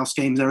cat and mouse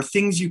game, there are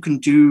things you can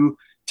do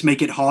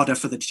make it harder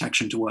for the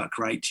detection to work,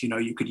 right?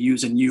 You could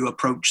use a new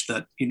approach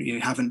that you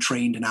haven't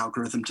trained an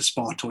algorithm to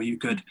spot, or you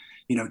could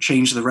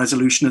change the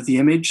resolution of the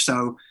image.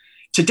 So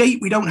to date,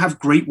 we don't have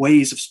great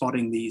ways of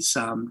spotting these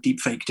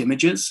deep-faked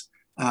images.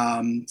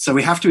 So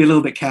we have to be a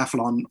little bit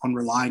careful on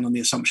relying on the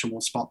assumption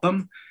we'll spot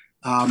them.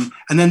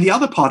 And then the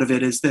other part of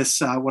it is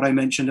this, what I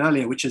mentioned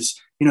earlier, which is,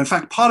 in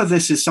fact, part of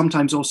this is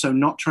sometimes also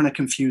not trying to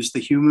confuse the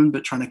human,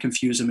 but trying to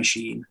confuse a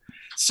machine.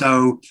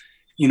 So,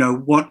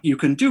 what you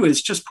can do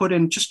is just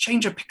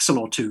change a pixel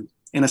or two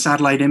in a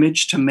satellite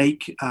image to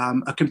make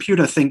a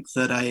computer think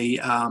that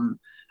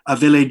a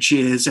village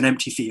is an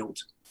empty field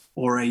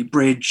or a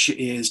bridge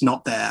is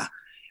not there.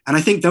 And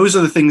I think those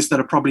are the things that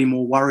are probably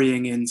more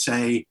worrying in,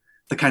 say,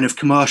 the kind of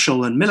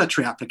commercial and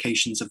military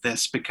applications of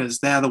this, because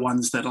they're the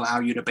ones that allow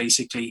you to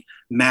basically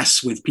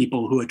mess with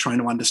people who are trying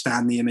to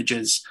understand the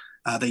images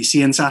they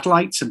see in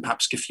satellites and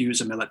perhaps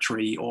confuse a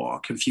military or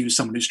confuse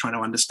someone who's trying to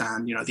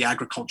understand, the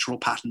agricultural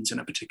patterns in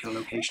a particular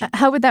location.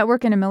 How would that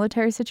work in a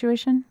military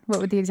situation? What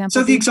would the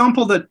example be? So the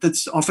example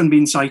that's often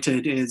been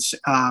cited is,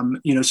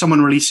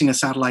 someone releasing a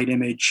satellite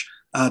image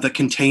that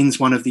contains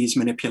one of these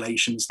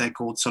manipulations. They're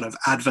called sort of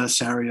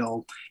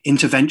adversarial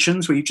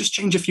interventions, where you just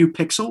change a few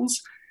pixels.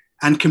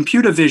 And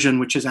computer vision,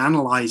 which is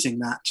analyzing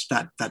that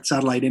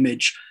satellite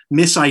image,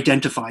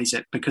 misidentifies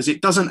it because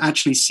it doesn't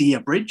actually see a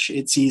bridge.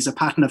 It sees a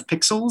pattern of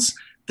pixels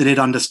that it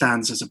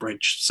understands as a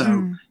bridge.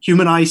 So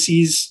human eye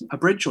sees a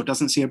bridge or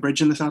doesn't see a bridge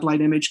in the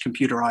satellite image.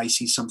 Computer eye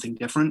sees something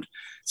different.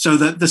 So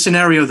the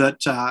scenario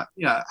that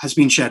has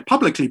been shared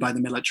publicly by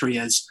the military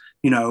is,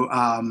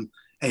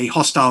 a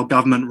hostile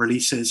government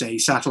releases a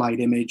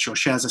satellite image or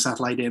shares a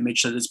satellite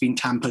image that has been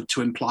tampered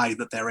to imply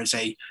that there is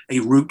a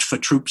route for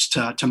troops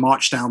to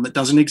march down that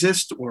doesn't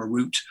exist, or a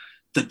route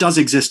that does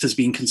exist has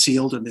been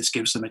concealed, and this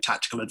gives them a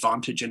tactical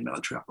advantage in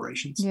military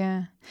operations.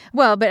 Yeah.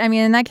 Well, but I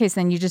mean, in that case,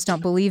 then you just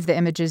don't believe the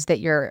images that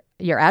your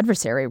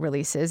adversary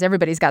releases.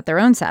 Everybody's got their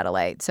own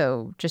satellite,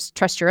 so just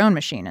trust your own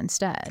machine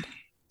instead.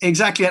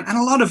 Exactly, and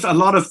a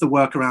lot of the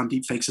work around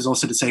deepfakes is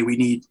also to say we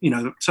need,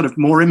 sort of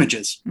more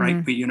images,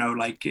 right? We,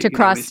 to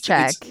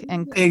cross-check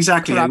and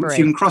exactly, corroborate. If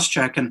you can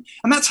cross-check, and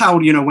that's how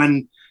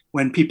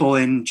when people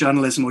in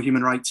journalism or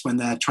human rights, when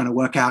they're trying to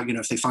work out,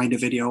 if they find a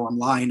video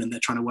online and they're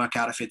trying to work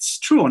out if it's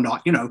true or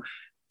not,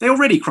 they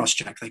already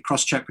cross-check. They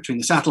cross-check between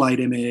the satellite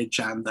image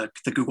and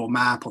the Google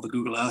Map or the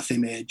Google Earth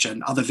image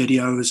and other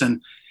videos,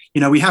 and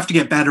we have to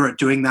get better at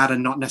doing that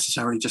and not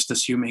necessarily just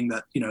assuming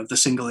that, the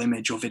single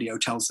image or video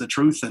tells the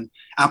truth. And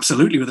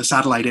absolutely with a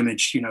satellite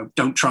image,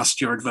 don't trust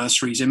your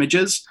adversary's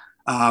images.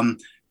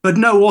 But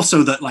know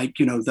also that,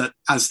 that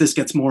as this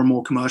gets more and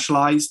more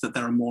commercialized, that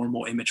there are more and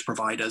more image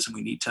providers and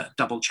we need to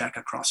double check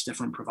across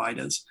different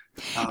providers.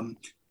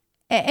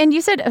 And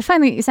you said,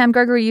 finally, Sam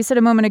Gregory, you said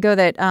a moment ago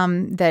that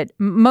that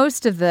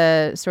most of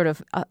the sort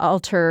of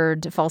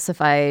altered,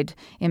 falsified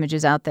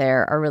images out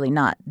there are really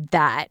not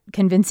that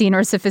convincing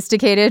or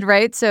sophisticated,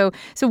 right? So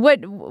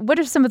what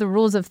are some of the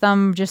rules of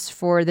thumb just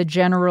for the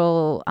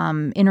general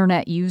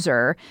internet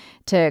user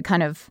to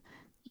kind of,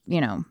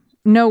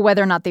 know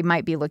whether or not they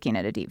might be looking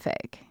at a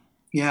deepfake?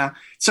 Yeah.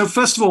 So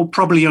first of all,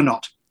 probably you're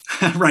not.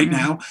 right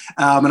now.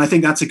 And I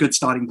think that's a good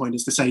starting point,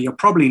 is to say you're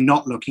probably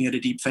not looking at a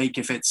deepfake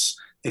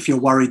if you're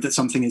worried that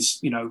something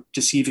is,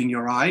 deceiving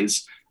your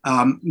eyes.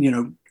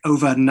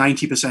 Over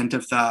 90%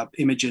 of the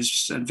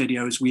images and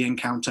videos we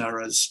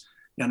encounter as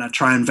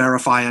try and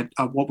verify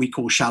what we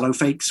call shallow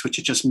fakes, which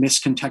are just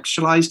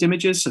miscontextualized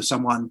images. So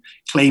someone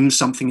claims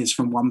something is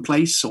from one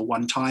place or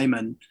one time,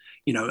 and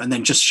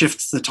then just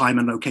shifts the time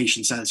and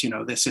location, says,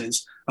 this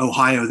is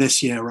Ohio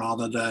this year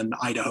rather than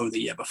Idaho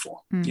the year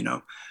before.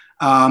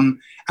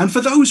 And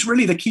for those,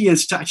 really, the key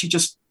is to actually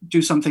just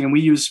do something. And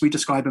we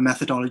describe a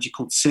methodology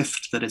called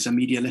SIFT, that is a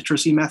media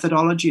literacy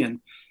methodology. And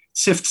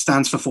SIFT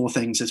stands for 4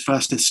 things.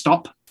 First is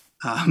stop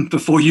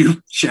before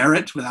you share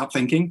it without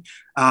thinking.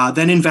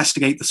 Then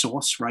investigate the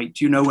source, right?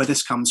 Do you know where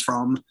this comes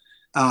from?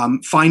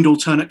 Find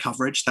alternate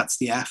coverage. That's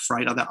the F,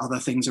 right? Are there other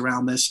things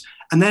around this?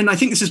 And then I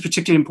think this is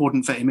particularly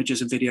important for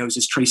images and videos,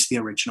 is trace the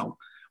original,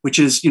 which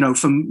is,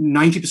 for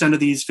 90% of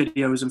these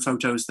videos and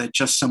photos, they're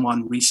just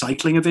someone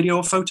recycling a video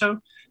or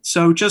photo.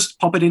 So just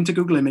pop it into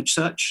Google image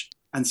search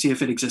and see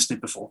if it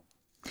existed before.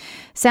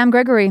 Sam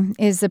Gregory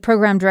is the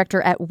program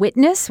director at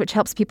Witness, which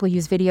helps people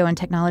use video and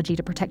technology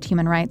to protect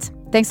human rights.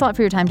 Thanks a lot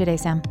for your time today,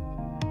 Sam.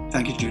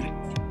 Thank you, Julie.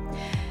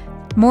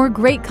 More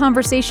great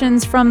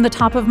conversations from the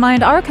Top of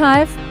Mind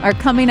archive are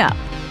coming up.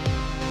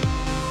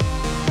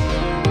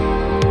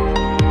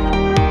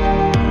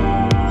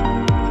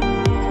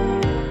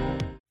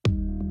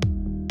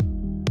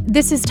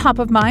 This is Top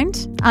of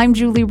Mind. I'm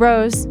Julie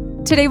Rose.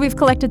 Today we've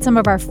collected some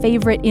of our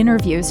favorite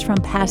interviews from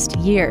past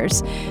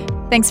years.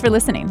 Thanks for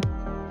listening.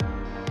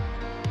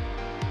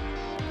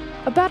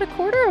 About a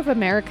quarter of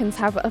Americans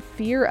have a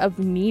fear of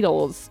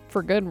needles,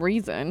 for good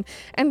reason,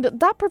 and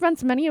that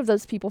prevents many of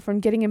those people from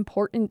getting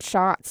important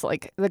shots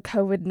like the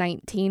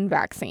COVID-19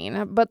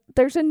 vaccine. But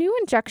there's a new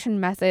injection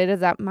method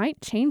that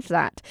might change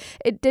that.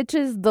 It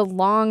ditches the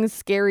long,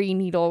 scary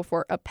needle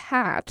for a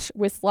patch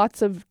with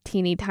lots of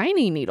teeny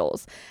tiny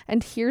needles.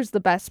 And here's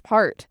the best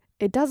part.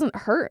 it doesn't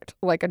hurt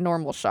like a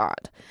normal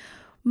shot.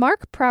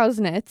 Mark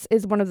Prausnitz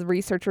is one of the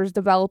researchers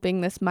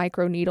developing this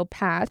microneedle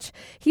patch.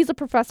 He's a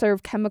professor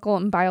of chemical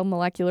and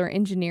biomolecular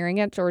engineering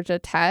at Georgia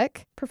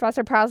Tech.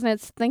 Professor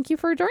Prausnitz, thank you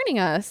for joining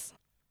us.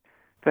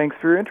 Thanks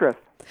for your interest.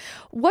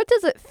 What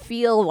does it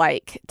feel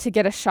like to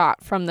get a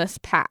shot from this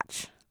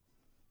patch?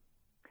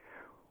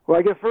 Well,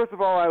 I guess first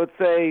of all, I would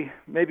say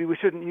maybe we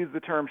shouldn't use the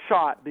term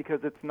shot because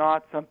it's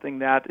not something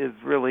that is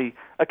really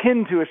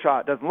akin to a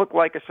shot. It doesn't look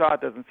like a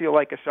shot, doesn't feel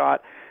like a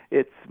shot.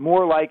 It's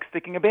more like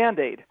sticking a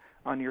Band-Aid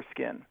on your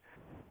skin.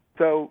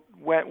 So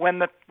when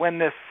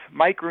this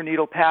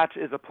microneedle patch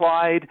is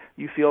applied,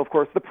 you feel, of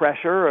course, the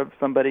pressure of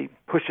somebody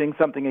pushing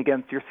something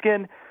against your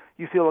skin.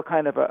 You feel a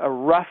kind of a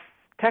rough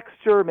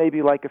texture,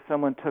 maybe like if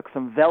someone took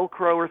some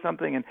Velcro or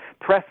something and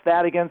pressed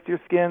that against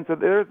your skin. So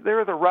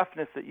there is a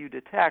roughness that you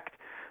detect,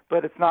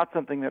 but it's not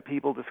something that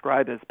people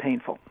describe as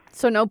painful.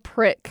 So no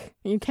prick.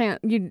 You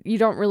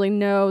don't really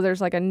know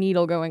there's like a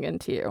needle going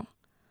into you.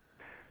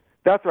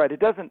 That's right. It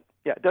doesn't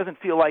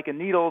feel like a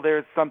needle.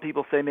 There's some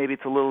people say maybe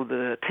it's a little bit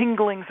of a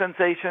tingling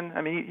sensation.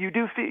 I mean,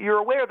 you're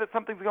aware that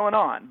something's going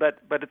on, but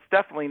it's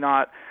definitely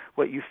not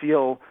what you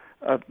feel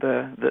of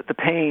the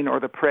pain or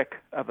the prick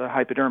of a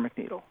hypodermic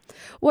needle.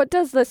 What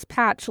does this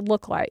patch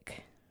look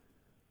like?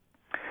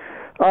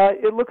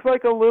 It looks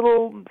like a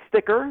little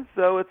sticker,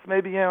 so it's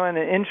maybe an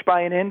inch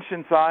by an inch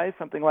in size,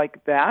 something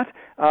like that.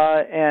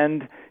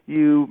 And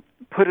you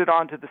put it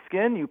onto the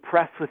skin. You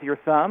press with your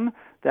thumb.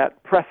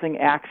 That pressing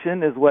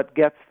action is what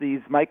gets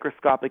these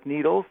microscopic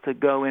needles to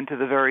go into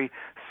the very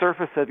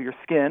surface of your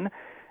skin.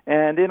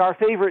 And in our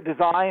favorite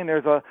design,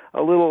 there's a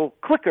little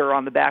clicker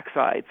on the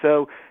backside.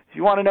 So if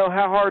you want to know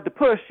how hard to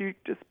push, you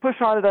just push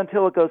on it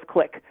until it goes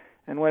click.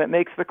 And when it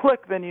makes the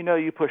click, then you know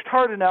you pushed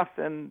hard enough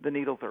and the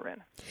needles are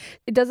in.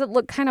 Does it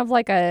look kind of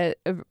like a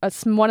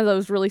one of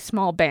those really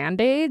small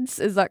Band-Aids?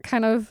 Is that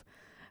kind of,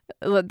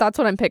 that's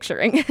what I'm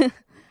picturing.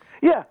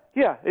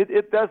 Yeah.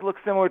 It does look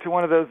similar to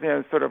one of those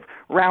sort of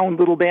round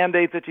little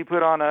Band-Aids that you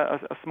put on a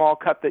small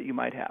cut that you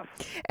might have.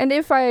 And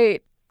if I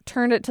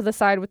turned it to the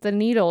side with the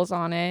needles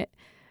on it,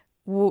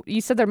 well, you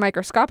said they're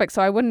microscopic,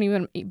 so I wouldn't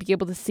even be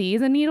able to see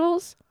the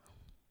needles?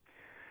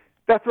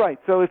 That's right.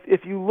 So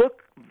if you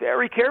look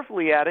very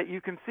carefully at it, you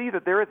can see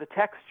that there is a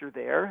texture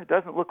there. It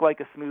doesn't look like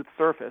a smooth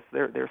surface.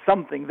 There's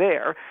something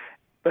there.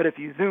 But if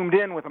you zoomed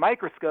in with a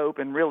microscope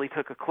and really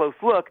took a close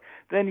look,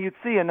 then you'd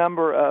see a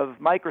number of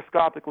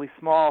microscopically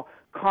small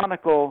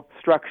conical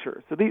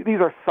structures. So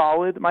these are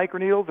solid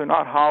microneedles. They're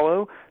not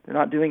hollow. They're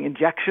not doing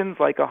injections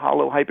like a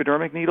hollow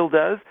hypodermic needle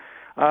does.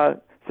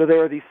 So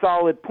there are these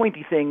solid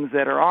pointy things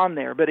that are on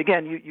there. But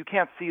again, you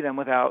can't see them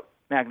without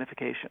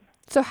magnification.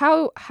 So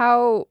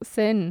how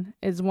thin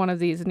is one of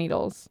these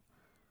needles?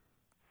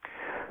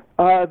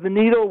 The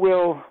needle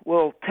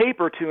will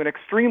taper to an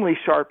extremely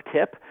sharp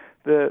tip.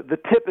 The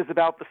tip is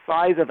about the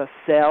size of a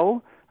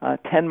cell,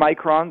 10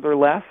 microns or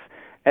less.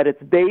 At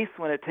its base,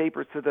 when it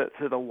tapers to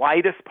the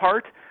widest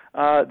part,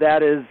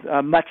 that is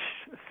much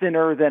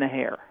thinner than a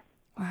hair.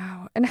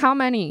 Wow. And how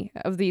many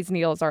of these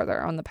needles are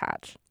there on the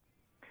patch?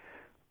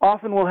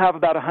 Often we'll have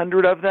about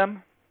 100 of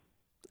them.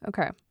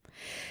 Okay.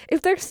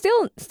 If they're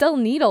still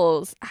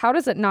needles, how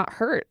does it not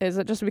hurt? Is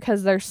it just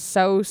because they're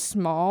so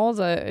small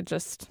that it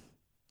just...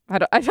 I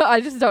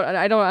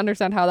don't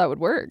understand how that would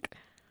work.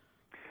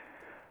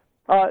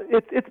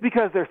 It's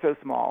because they're so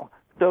small.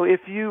 So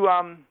if you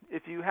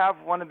have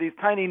one of these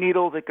tiny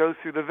needles that goes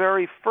through the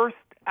very first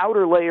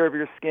outer layer of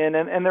your skin,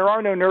 and there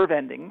are no nerve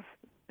endings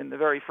in the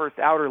very first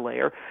outer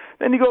layer,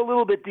 then you go a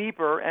little bit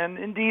deeper, and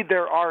indeed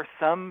there are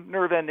some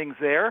nerve endings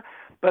there,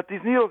 but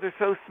these needles are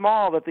so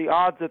small that the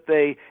odds that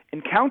they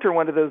encounter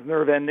one of those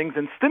nerve endings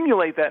and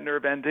stimulate that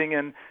nerve ending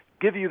and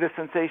give you the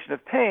sensation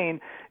of pain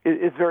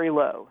is very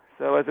low.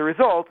 So as a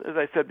result, as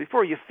I said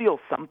before, you feel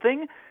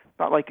something. It's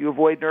not like you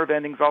avoid nerve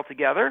endings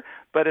altogether,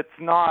 but it's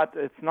not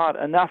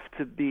enough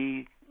to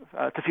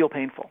feel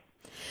painful.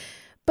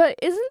 But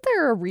isn't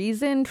there a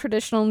reason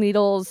traditional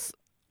needles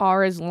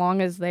are as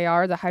long as they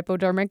are? The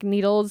hypodermic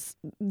needles,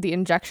 the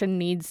injection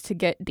needs to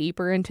get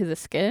deeper into the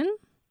skin?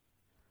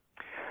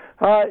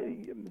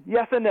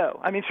 Yes and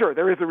no. I mean, sure,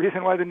 there is a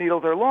reason why the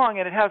needles are long,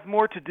 and it has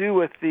more to do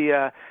with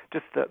the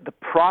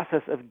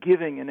process of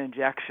giving an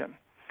injection.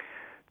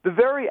 The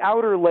very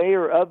outer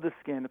layer of the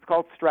skin, it's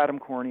called stratum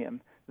corneum.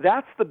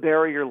 That's the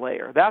barrier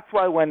layer. That's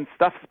why when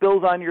stuff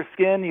spills on your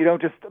skin, you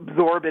don't just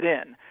absorb it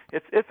in.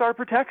 It's our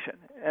protection,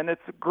 and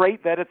it's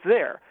great that it's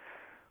there.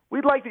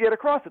 We'd like to get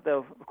across it,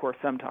 though, of course,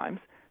 sometimes.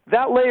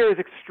 That layer is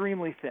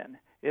extremely thin.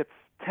 It's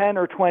 10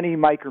 or 20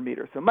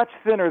 micrometers, so much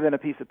thinner than a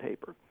piece of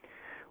paper.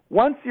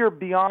 Once you're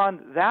beyond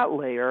that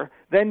layer,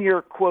 then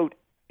you're, quote,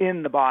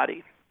 in the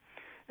body.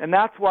 And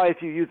that's why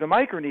if you use a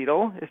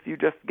microneedle, if you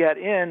just get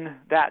in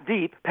that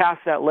deep,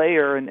 past that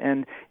layer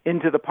and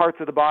into the parts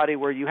of the body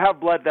where you have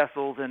blood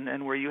vessels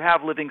and where you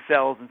have living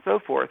cells and so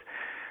forth,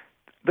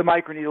 the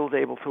microneedle is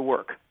able to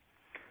work.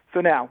 So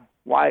now,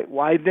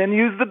 why then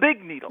use the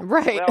big needle?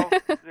 Right. Well,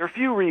 there are a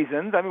few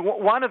reasons. I mean,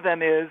 one of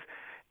them is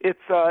it's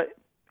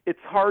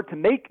hard to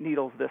make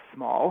needles this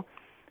small.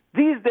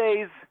 These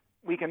days,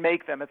 we can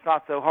make them. It's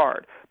not so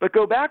hard. But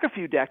go back a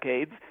few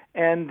decades,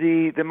 and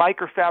the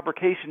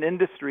microfabrication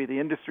industry, the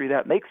industry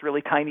that makes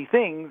really tiny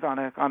things on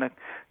a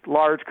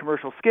large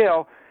commercial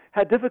scale,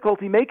 had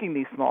difficulty making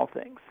these small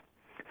things.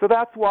 So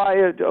that's why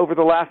over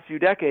the last few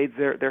decades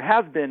there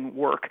has been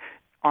work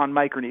on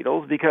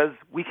microneedles, because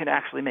we can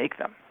actually make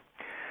them.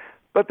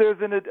 But there's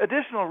an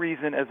additional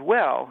reason as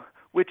well,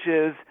 which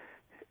is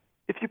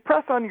if you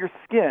press on your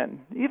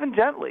skin, even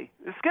gently,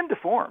 the skin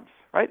deforms,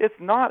 right? It's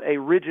not a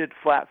rigid,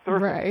 flat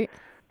surface. Right.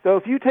 So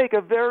if you take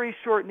a very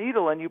short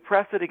needle and you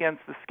press it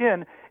against the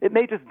skin, it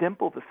may just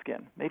dimple the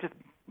skin, may just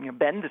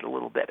bend it a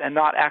little bit and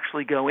not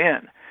actually go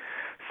in.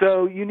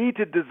 So you need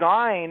to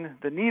design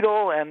the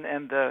needle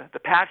and the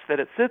patch that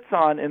it sits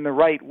on in the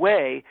right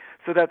way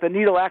so that the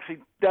needle actually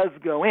does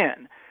go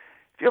in.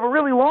 If you have a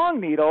really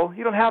long needle,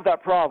 you don't have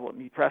that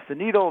problem. You press the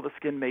needle, the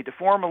skin may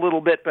deform a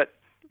little bit, but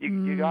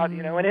you got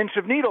an inch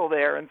of needle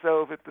there, and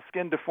so if the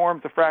skin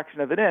deforms a fraction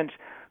of an inch,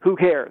 who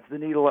cares? The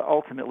needle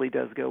ultimately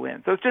does go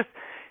in. So it's just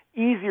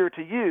easier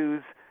to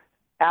use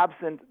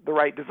absent the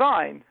right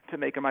design to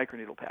make a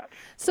microneedle patch.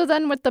 So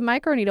then with the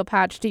microneedle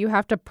patch, do you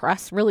have to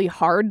press really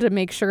hard to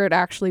make sure it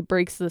actually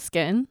breaks the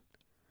skin?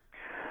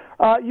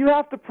 You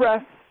have to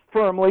press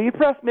firmly. You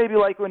press maybe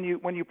like when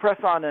you press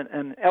on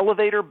an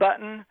elevator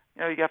button.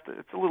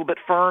 It's a little bit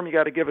firm. You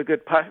got to give a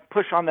good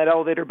push on that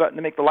elevator button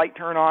to make the light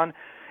turn on.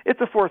 It's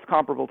a force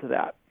comparable to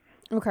that.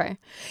 Okay.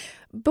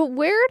 But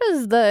where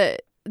does the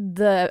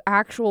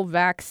actual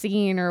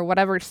vaccine or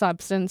whatever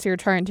substance you're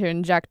trying to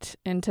inject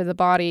into the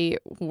body,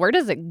 where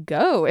does it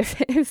go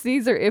if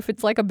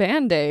it's like a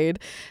Band-Aid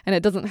and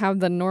it doesn't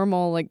have the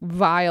normal like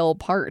vial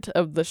part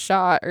of the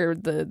shot or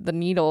the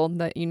needle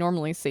that you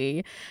normally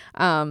see?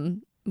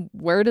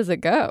 Where does it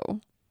go?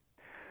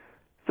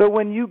 So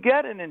when you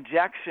get an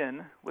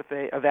injection with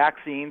a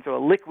vaccine, so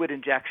a liquid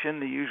injection,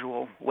 the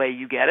usual way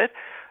you get it,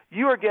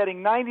 you are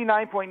getting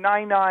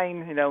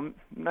 99.99,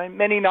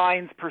 many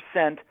nines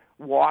 %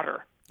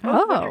 water.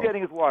 Most of what you're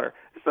getting is water.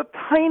 There's a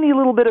tiny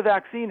little bit of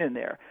vaccine in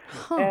there.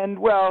 Huh. And,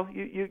 well,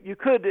 you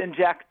could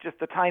inject just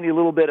a tiny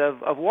little bit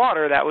of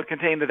water that would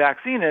contain the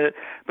vaccine in it,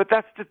 but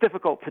that's just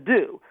difficult to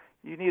do.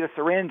 You need a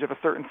syringe of a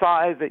certain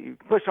size that you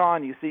push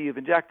on, you see you've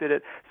injected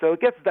it. So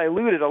it gets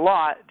diluted a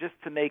lot just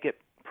to make it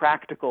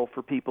practical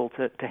for people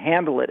to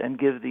handle it and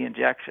give the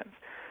injections.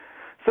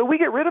 So we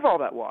get rid of all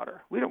that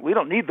water. We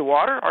don't need the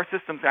water. Our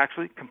system's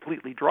actually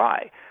completely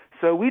dry.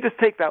 So we just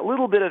take that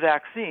little bit of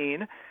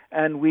vaccine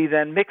and we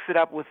then mix it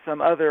up with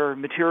some other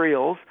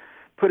materials,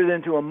 put it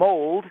into a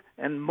mold,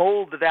 and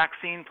mold the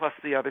vaccine plus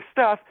the other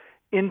stuff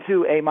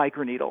into a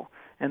microneedle.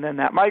 And then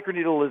that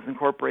microneedle is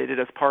incorporated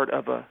as part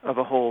of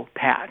a whole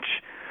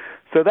patch.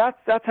 So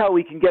that's how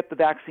we can get the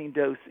vaccine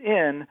dose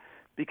in,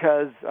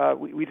 because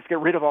we just get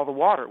rid of all the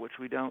water, which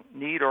we don't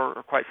need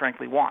or quite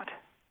frankly want.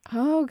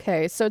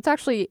 Okay, so it's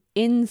actually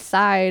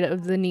inside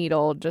of the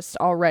needle, just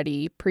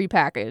already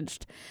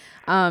prepackaged.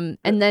 And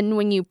then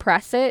when you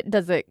press it,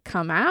 does it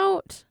come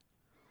out?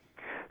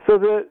 So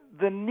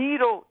the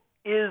needle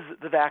is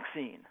the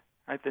vaccine.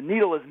 Right? The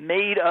needle is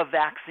made of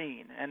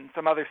vaccine and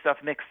some other stuff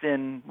mixed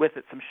in with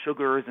it, some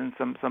sugars and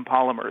some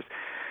polymers.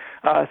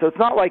 So it's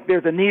not like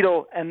there's a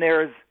needle and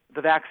there's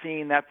the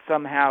vaccine that's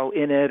somehow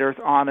in it or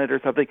on it or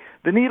something.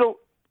 The needle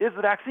is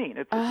the vaccine.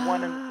 It's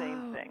one and the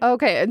same thing.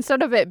 Okay,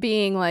 instead of it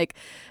being like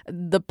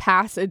the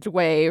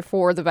passageway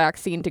for the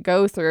vaccine to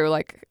go through,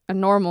 like a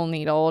normal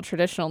needle,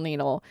 traditional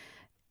needle,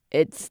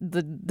 it's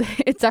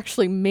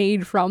actually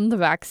made from the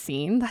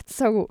vaccine.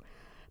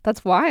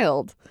 That's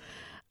wild.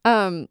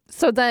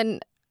 So then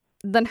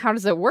how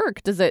does it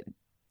work? Does it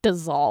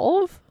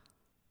dissolve?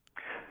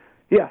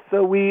 Yeah,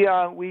 so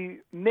we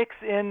mix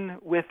in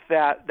with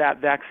that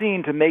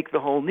vaccine to make the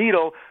whole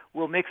needle.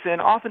 We'll mix in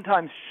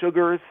oftentimes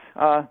sugars,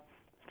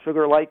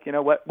 sugar like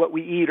what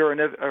we eat or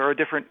a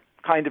different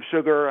kind of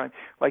sugar. I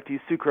like to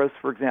use sucrose,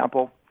 for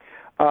example.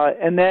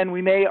 And then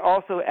we may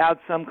also add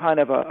some kind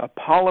of a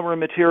polymer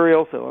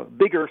material, so a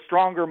bigger,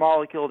 stronger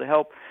molecule to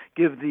help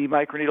give the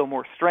microneedle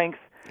more strength.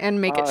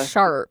 And make it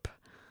sharp.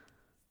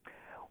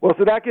 Well,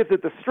 so that gives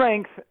it the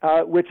strength,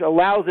 which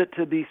allows it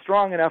to be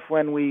strong enough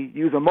when we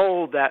use a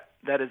mold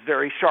that is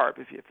very sharp.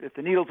 If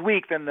the needle's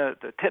weak, then the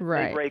tip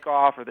may break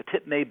off or the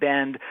tip may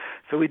bend.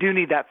 So we do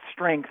need that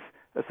strength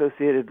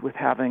associated with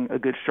having a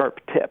good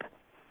sharp tip.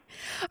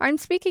 I'm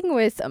speaking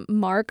with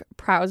Mark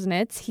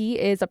Prausnitz. He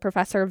is a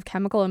professor of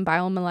chemical and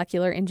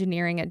biomolecular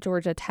engineering at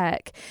Georgia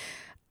Tech.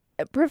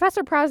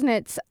 Professor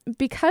Prausnitz,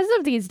 because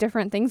of these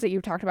different things that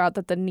you've talked about,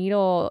 that the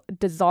needle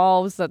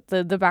dissolves, that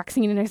the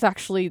vaccine is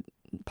actually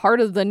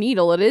part of the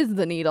needle, it is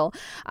the needle,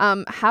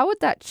 how would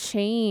that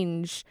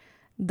change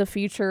the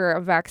future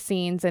of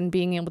vaccines and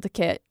being able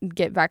to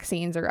get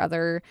vaccines or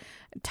other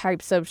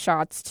types of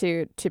shots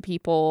to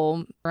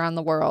people around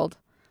the world?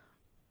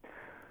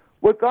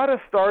 What got us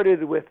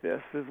started with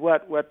this is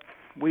what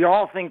we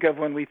all think of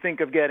when we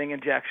think of getting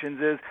injections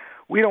is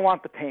we don't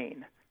want the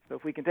pain. So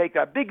if we can take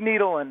that big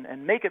needle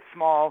and make it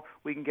small,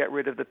 we can get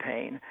rid of the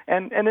pain.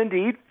 And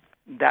indeed,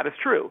 that is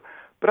true.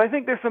 But I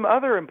think there's some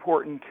other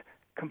important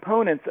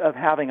components of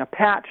having a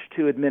patch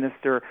to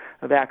administer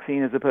a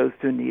vaccine as opposed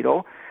to a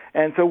needle.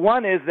 And so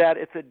one is that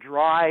it's a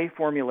dry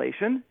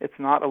formulation. It's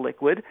not a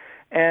liquid.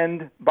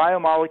 And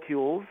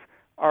biomolecules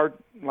are,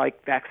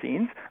 like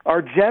vaccines,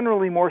 are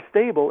generally more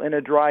stable in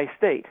a dry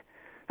state.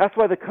 That's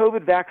why the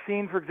COVID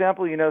vaccine, for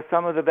example,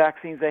 some of the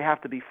vaccines, they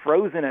have to be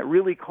frozen at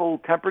really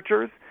cold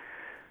temperatures.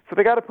 So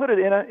they got to put it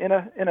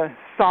in a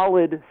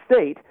solid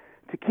state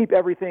to keep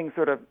everything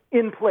sort of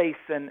in place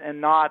and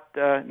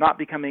not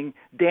becoming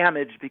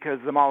damaged because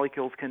the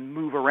molecules can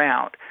move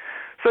around.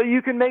 So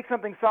you can make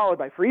something solid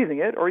by freezing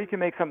it, or you can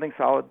make something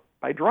solid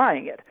by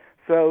drying it.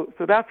 So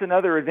that's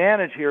another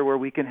advantage here, where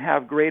we can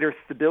have greater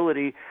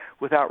stability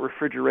without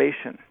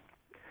refrigeration.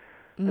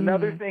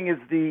 Another thing is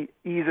the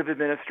ease of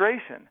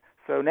administration.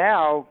 So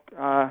now,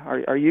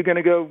 are you going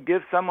to go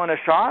give someone a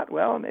shot?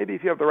 Well, maybe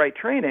if you have the right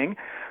training,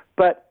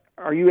 but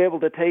are you able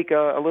to take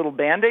a little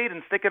Band-Aid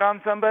and stick it on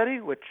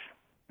somebody, which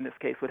in this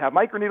case would have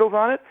microneedles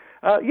on it?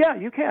 Yeah,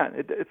 you can.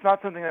 It's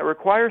not something that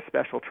requires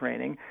special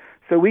training.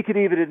 So we could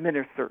even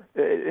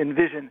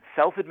envision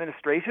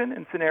self-administration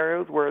in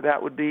scenarios where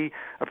that would be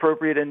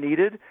appropriate and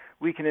needed.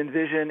 We can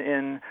envision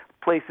in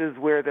places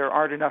where there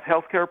aren't enough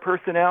healthcare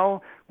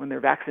personnel, when there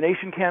are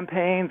vaccination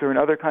campaigns or in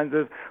other kinds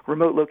of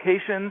remote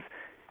locations.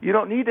 You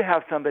don't need to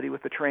have somebody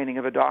with the training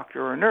of a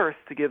doctor or a nurse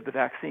to give the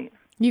vaccine.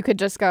 You could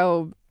just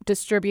go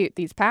distribute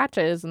these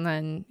patches, and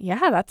then,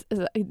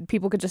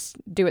 people could just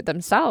do it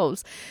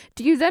themselves.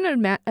 Do you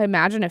then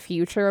imagine a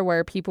future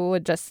where people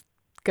would just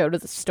go to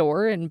the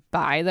store and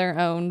buy their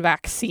own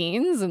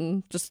vaccines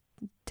and just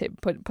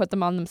put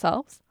them on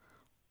themselves?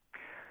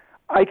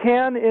 I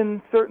can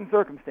in certain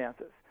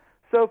circumstances.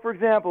 So, for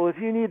example, if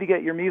you need to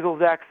get your measles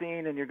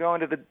vaccine and you're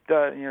going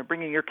to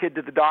bringing your kid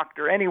to the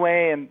doctor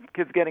anyway, and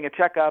kid's getting a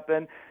checkup,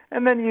 and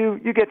then you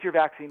get your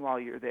vaccine while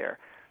you're there,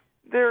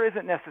 there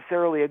isn't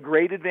necessarily a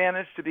great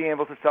advantage to being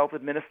able to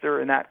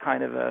self-administer in that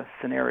kind of a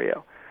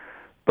scenario.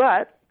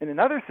 But in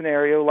another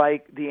scenario,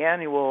 like the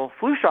annual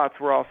flu shots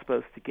we're all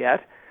supposed to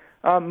get,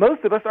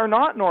 most of us are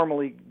not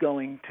normally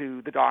going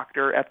to the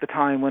doctor at the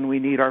time when we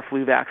need our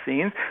flu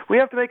vaccines. We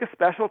have to make a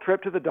special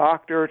trip to the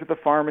doctor, or to the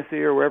pharmacy,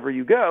 or wherever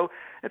you go.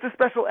 It's a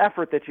special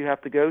effort that you have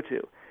to go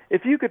to.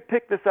 If you could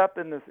pick this up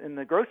in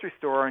the grocery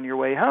store on your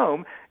way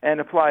home and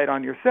apply it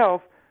on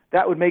yourself,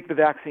 that would make the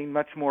vaccine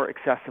much more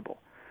accessible.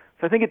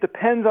 So I think it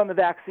depends on the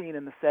vaccine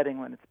and the setting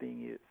when it's being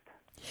used.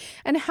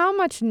 And how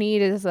much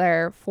need is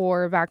there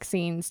for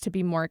vaccines to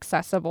be more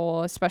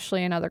accessible,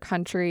 especially in other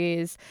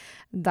countries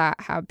that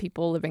have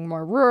people living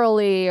more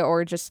rurally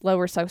or just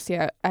lower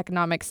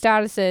socioeconomic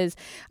statuses?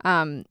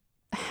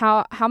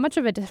 How much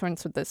of a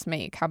difference would this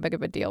make? How big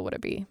of a deal would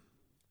it be?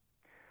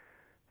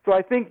 So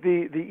I think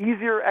the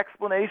easier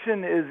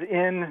explanation is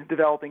in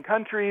developing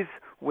countries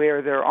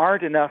where there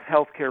aren't enough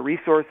healthcare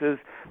resources.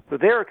 So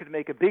there it could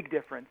make a big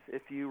difference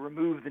if you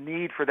remove the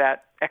need for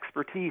that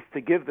expertise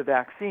to give the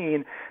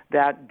vaccine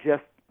that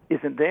just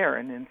isn't there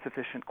in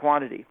insufficient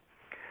quantity.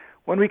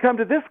 When we come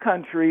to this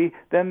country,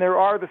 then there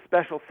are the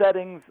special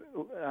settings,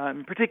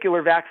 in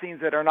particular vaccines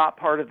that are not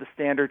part of the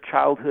standard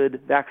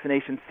childhood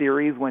vaccination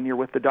series when you're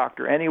with the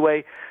doctor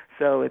anyway.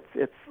 So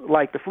it's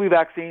like the flu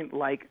vaccine,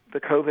 like the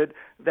COVID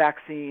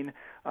vaccine,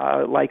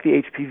 like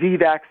the HPV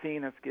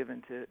vaccine that's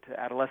given to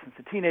adolescents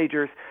and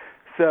teenagers.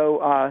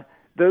 So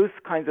those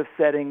kinds of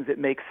settings, it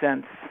makes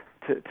sense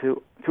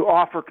to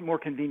offer more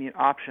convenient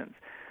options.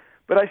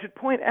 But I should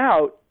point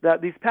out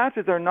that these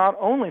patches are not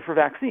only for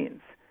vaccines.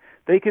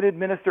 They can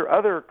administer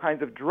other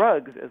kinds of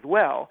drugs as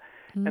well.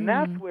 And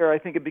that's where I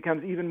think it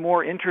becomes even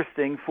more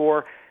interesting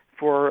for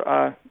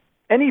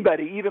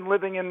anybody, even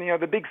living in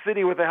the big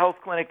city with a health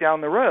clinic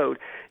down the road.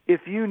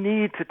 If you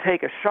need to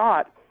take a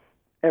shot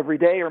every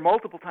day or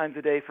multiple times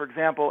a day, for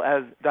example,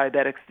 as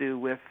diabetics do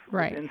with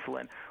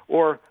insulin,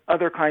 or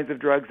other kinds of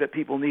drugs that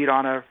people need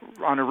on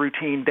a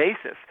routine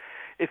basis,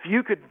 if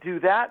you could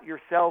do that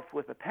yourself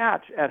with a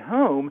patch at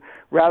home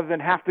rather than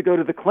have to go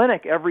to the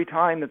clinic every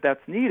time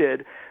that's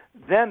needed,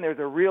 then there's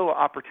a real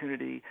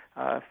opportunity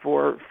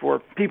for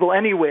people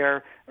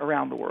anywhere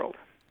around the world.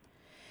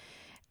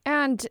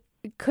 And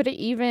could it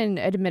even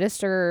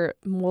administer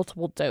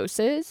multiple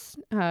doses?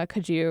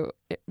 Could you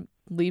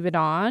leave it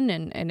on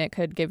and it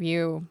could give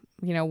you,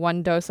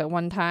 one dose at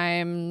one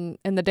time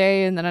in the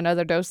day and then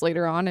another dose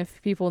later on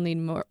if people need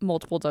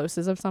multiple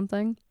doses of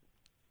something?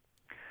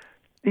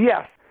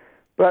 Yes.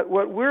 But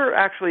what we're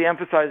actually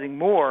emphasizing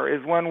more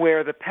is one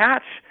where the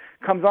patch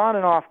comes on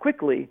and off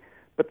quickly,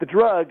 but the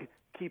drug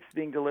keeps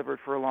being delivered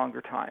for a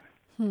longer time.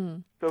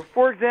 So,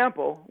 for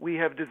example, we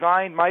have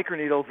designed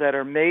microneedles that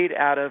are made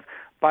out of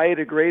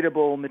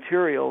biodegradable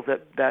materials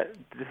that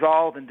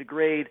dissolve and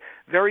degrade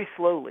very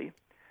slowly,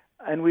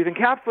 and we've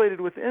encapsulated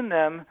within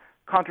them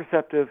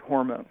contraceptive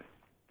hormone.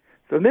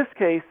 So in this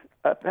case,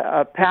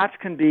 a patch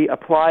can be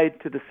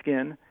applied to the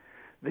skin.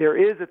 There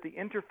is at the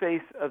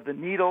interface of the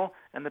needle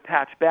and the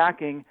patch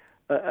backing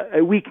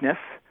a weakness,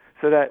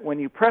 so that when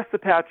you press the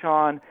patch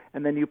on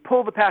and then you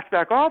pull the patch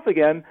back off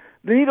again,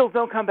 the needles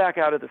don't come back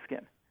out of the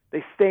skin.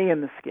 They stay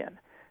in the skin.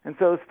 And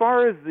so as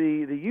far as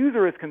the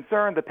user is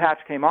concerned, the patch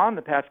came on,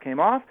 the patch came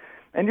off,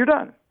 and you're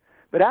done.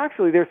 But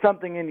actually, there's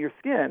something in your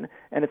skin,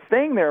 and it's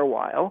staying there a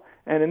while.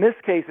 And in this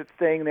case, it's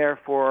staying there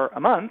for a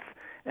month.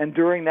 And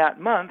during that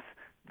month,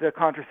 the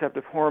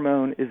contraceptive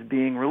hormone is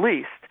being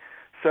released.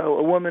 So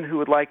a woman who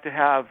would like to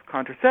have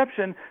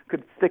contraception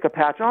could stick a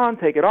patch on,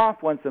 take it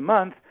off once a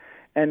month,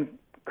 and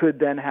could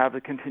then have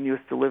a continuous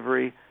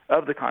delivery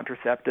of the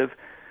contraceptive.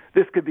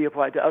 This could be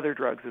applied to other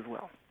drugs as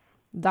well.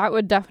 That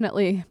would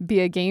definitely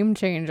be a game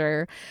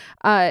changer.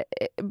 But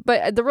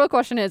the real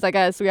question is, I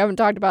guess, we haven't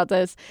talked about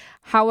this,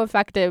 how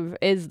effective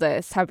is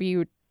this? Have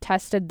you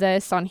tested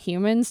this on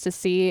humans to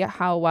see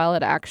how well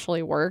it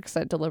actually works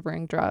at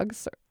delivering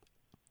drugs?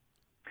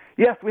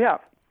 Yes, we have.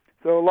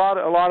 So a lot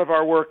of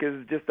our work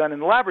is just done in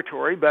the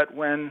laboratory, but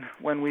when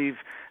we've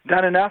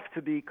done enough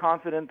to be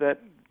confident that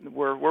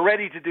we're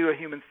ready to do a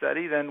human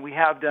study, then we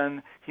have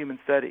done human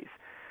studies.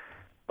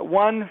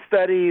 One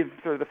study,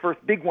 sort of the first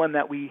big one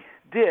that we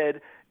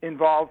did,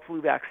 involved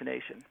flu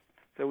vaccination.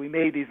 So we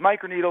made these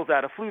microneedles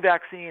out of flu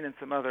vaccine and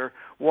some other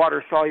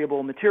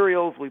water-soluble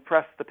materials. We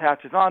pressed the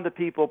patches onto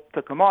people,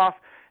 took them off,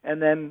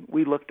 and then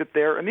we looked at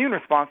their immune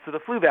response to the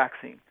flu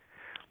vaccine.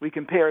 We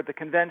compared the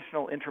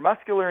conventional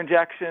intramuscular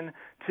injection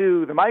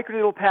to the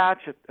microneedle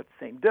patch at the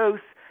same dose,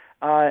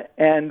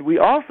 and we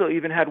also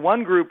even had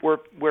one group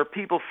where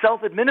people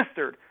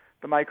self-administered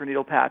the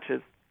microneedle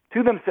patches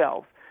to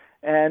themselves.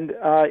 And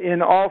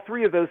in all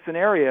three of those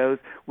scenarios,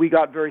 we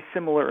got very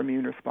similar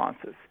immune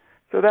responses.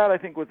 So that, I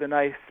think, was a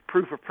nice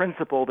proof of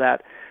principle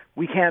that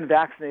we can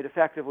vaccinate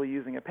effectively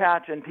using a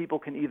patch, and people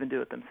can even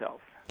do it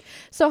themselves.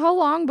 So how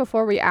long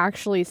before we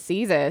actually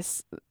see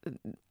this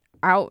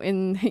out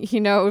in,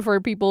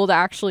 for people to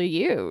actually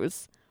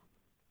use?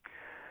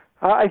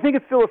 I think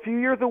it's still a few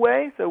years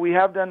away. So we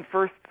have done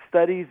first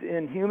studies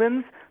in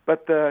humans,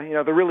 but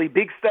the really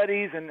big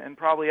studies, and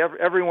probably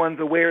everyone's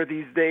aware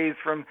these days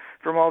from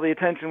all the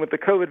attention with the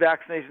COVID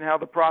vaccination, how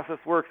the process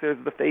works.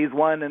 There's the phase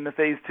 1 and the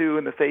phase 2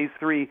 and the phase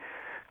 3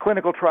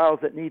 clinical trials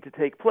that need to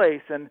take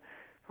place. And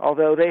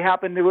although they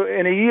happen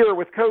in a year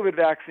with COVID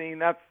vaccine,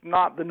 that's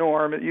not the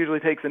norm. It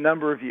usually takes a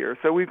number of years.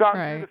 So we've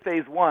gotten through the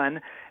phase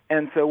 1,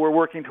 and so we're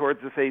working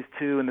towards the phase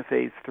 2 and the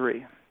phase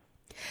 3.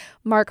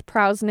 Mark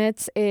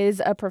Prausnitz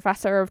is a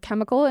professor of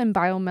chemical and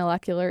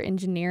biomolecular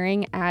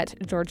engineering at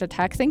Georgia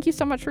Tech. Thank you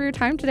so much for your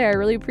time today. I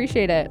really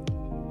appreciate it.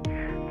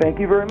 Thank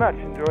you very much.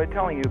 Enjoyed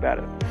telling you about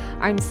it.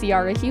 I'm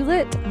Ciara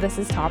Hewlett. This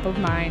is Top of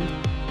Mind.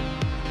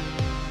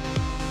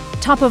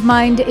 Top of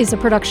Mind is a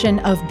production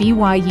of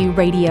BYU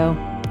Radio.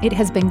 It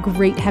has been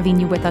great having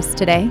you with us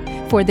today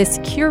for this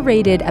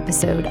curated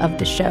episode of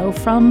the show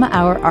from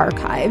our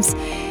archives.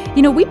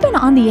 We've been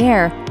on the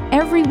air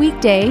every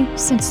weekday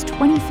since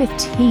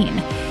 2015,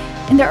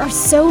 and there are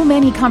so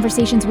many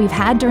conversations we've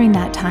had during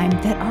that time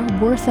that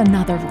are worth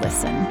another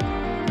listen.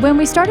 When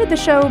we started the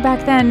show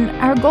back then,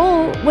 our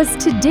goal was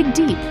to dig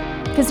deep,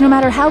 because no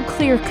matter how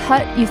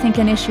clear-cut you think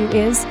an issue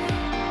is,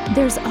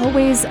 there's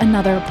always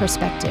another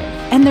perspective.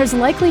 And there's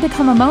likely to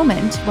come a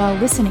moment while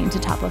listening to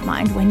Top of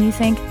Mind when you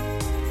think,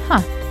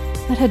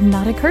 that had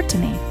not occurred to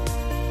me.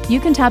 You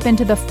can tap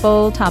into the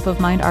full Top of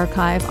Mind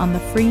archive on the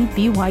free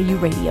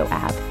BYU Radio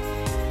app.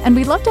 And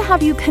we'd love to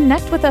have you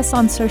connect with us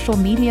on social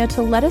media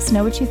to let us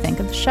know what you think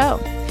of the show.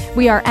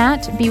 We are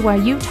at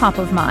BYU Top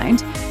of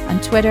Mind on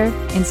Twitter,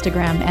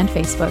 Instagram, and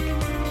Facebook.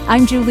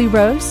 I'm Julie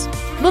Rose.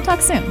 We'll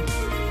talk soon.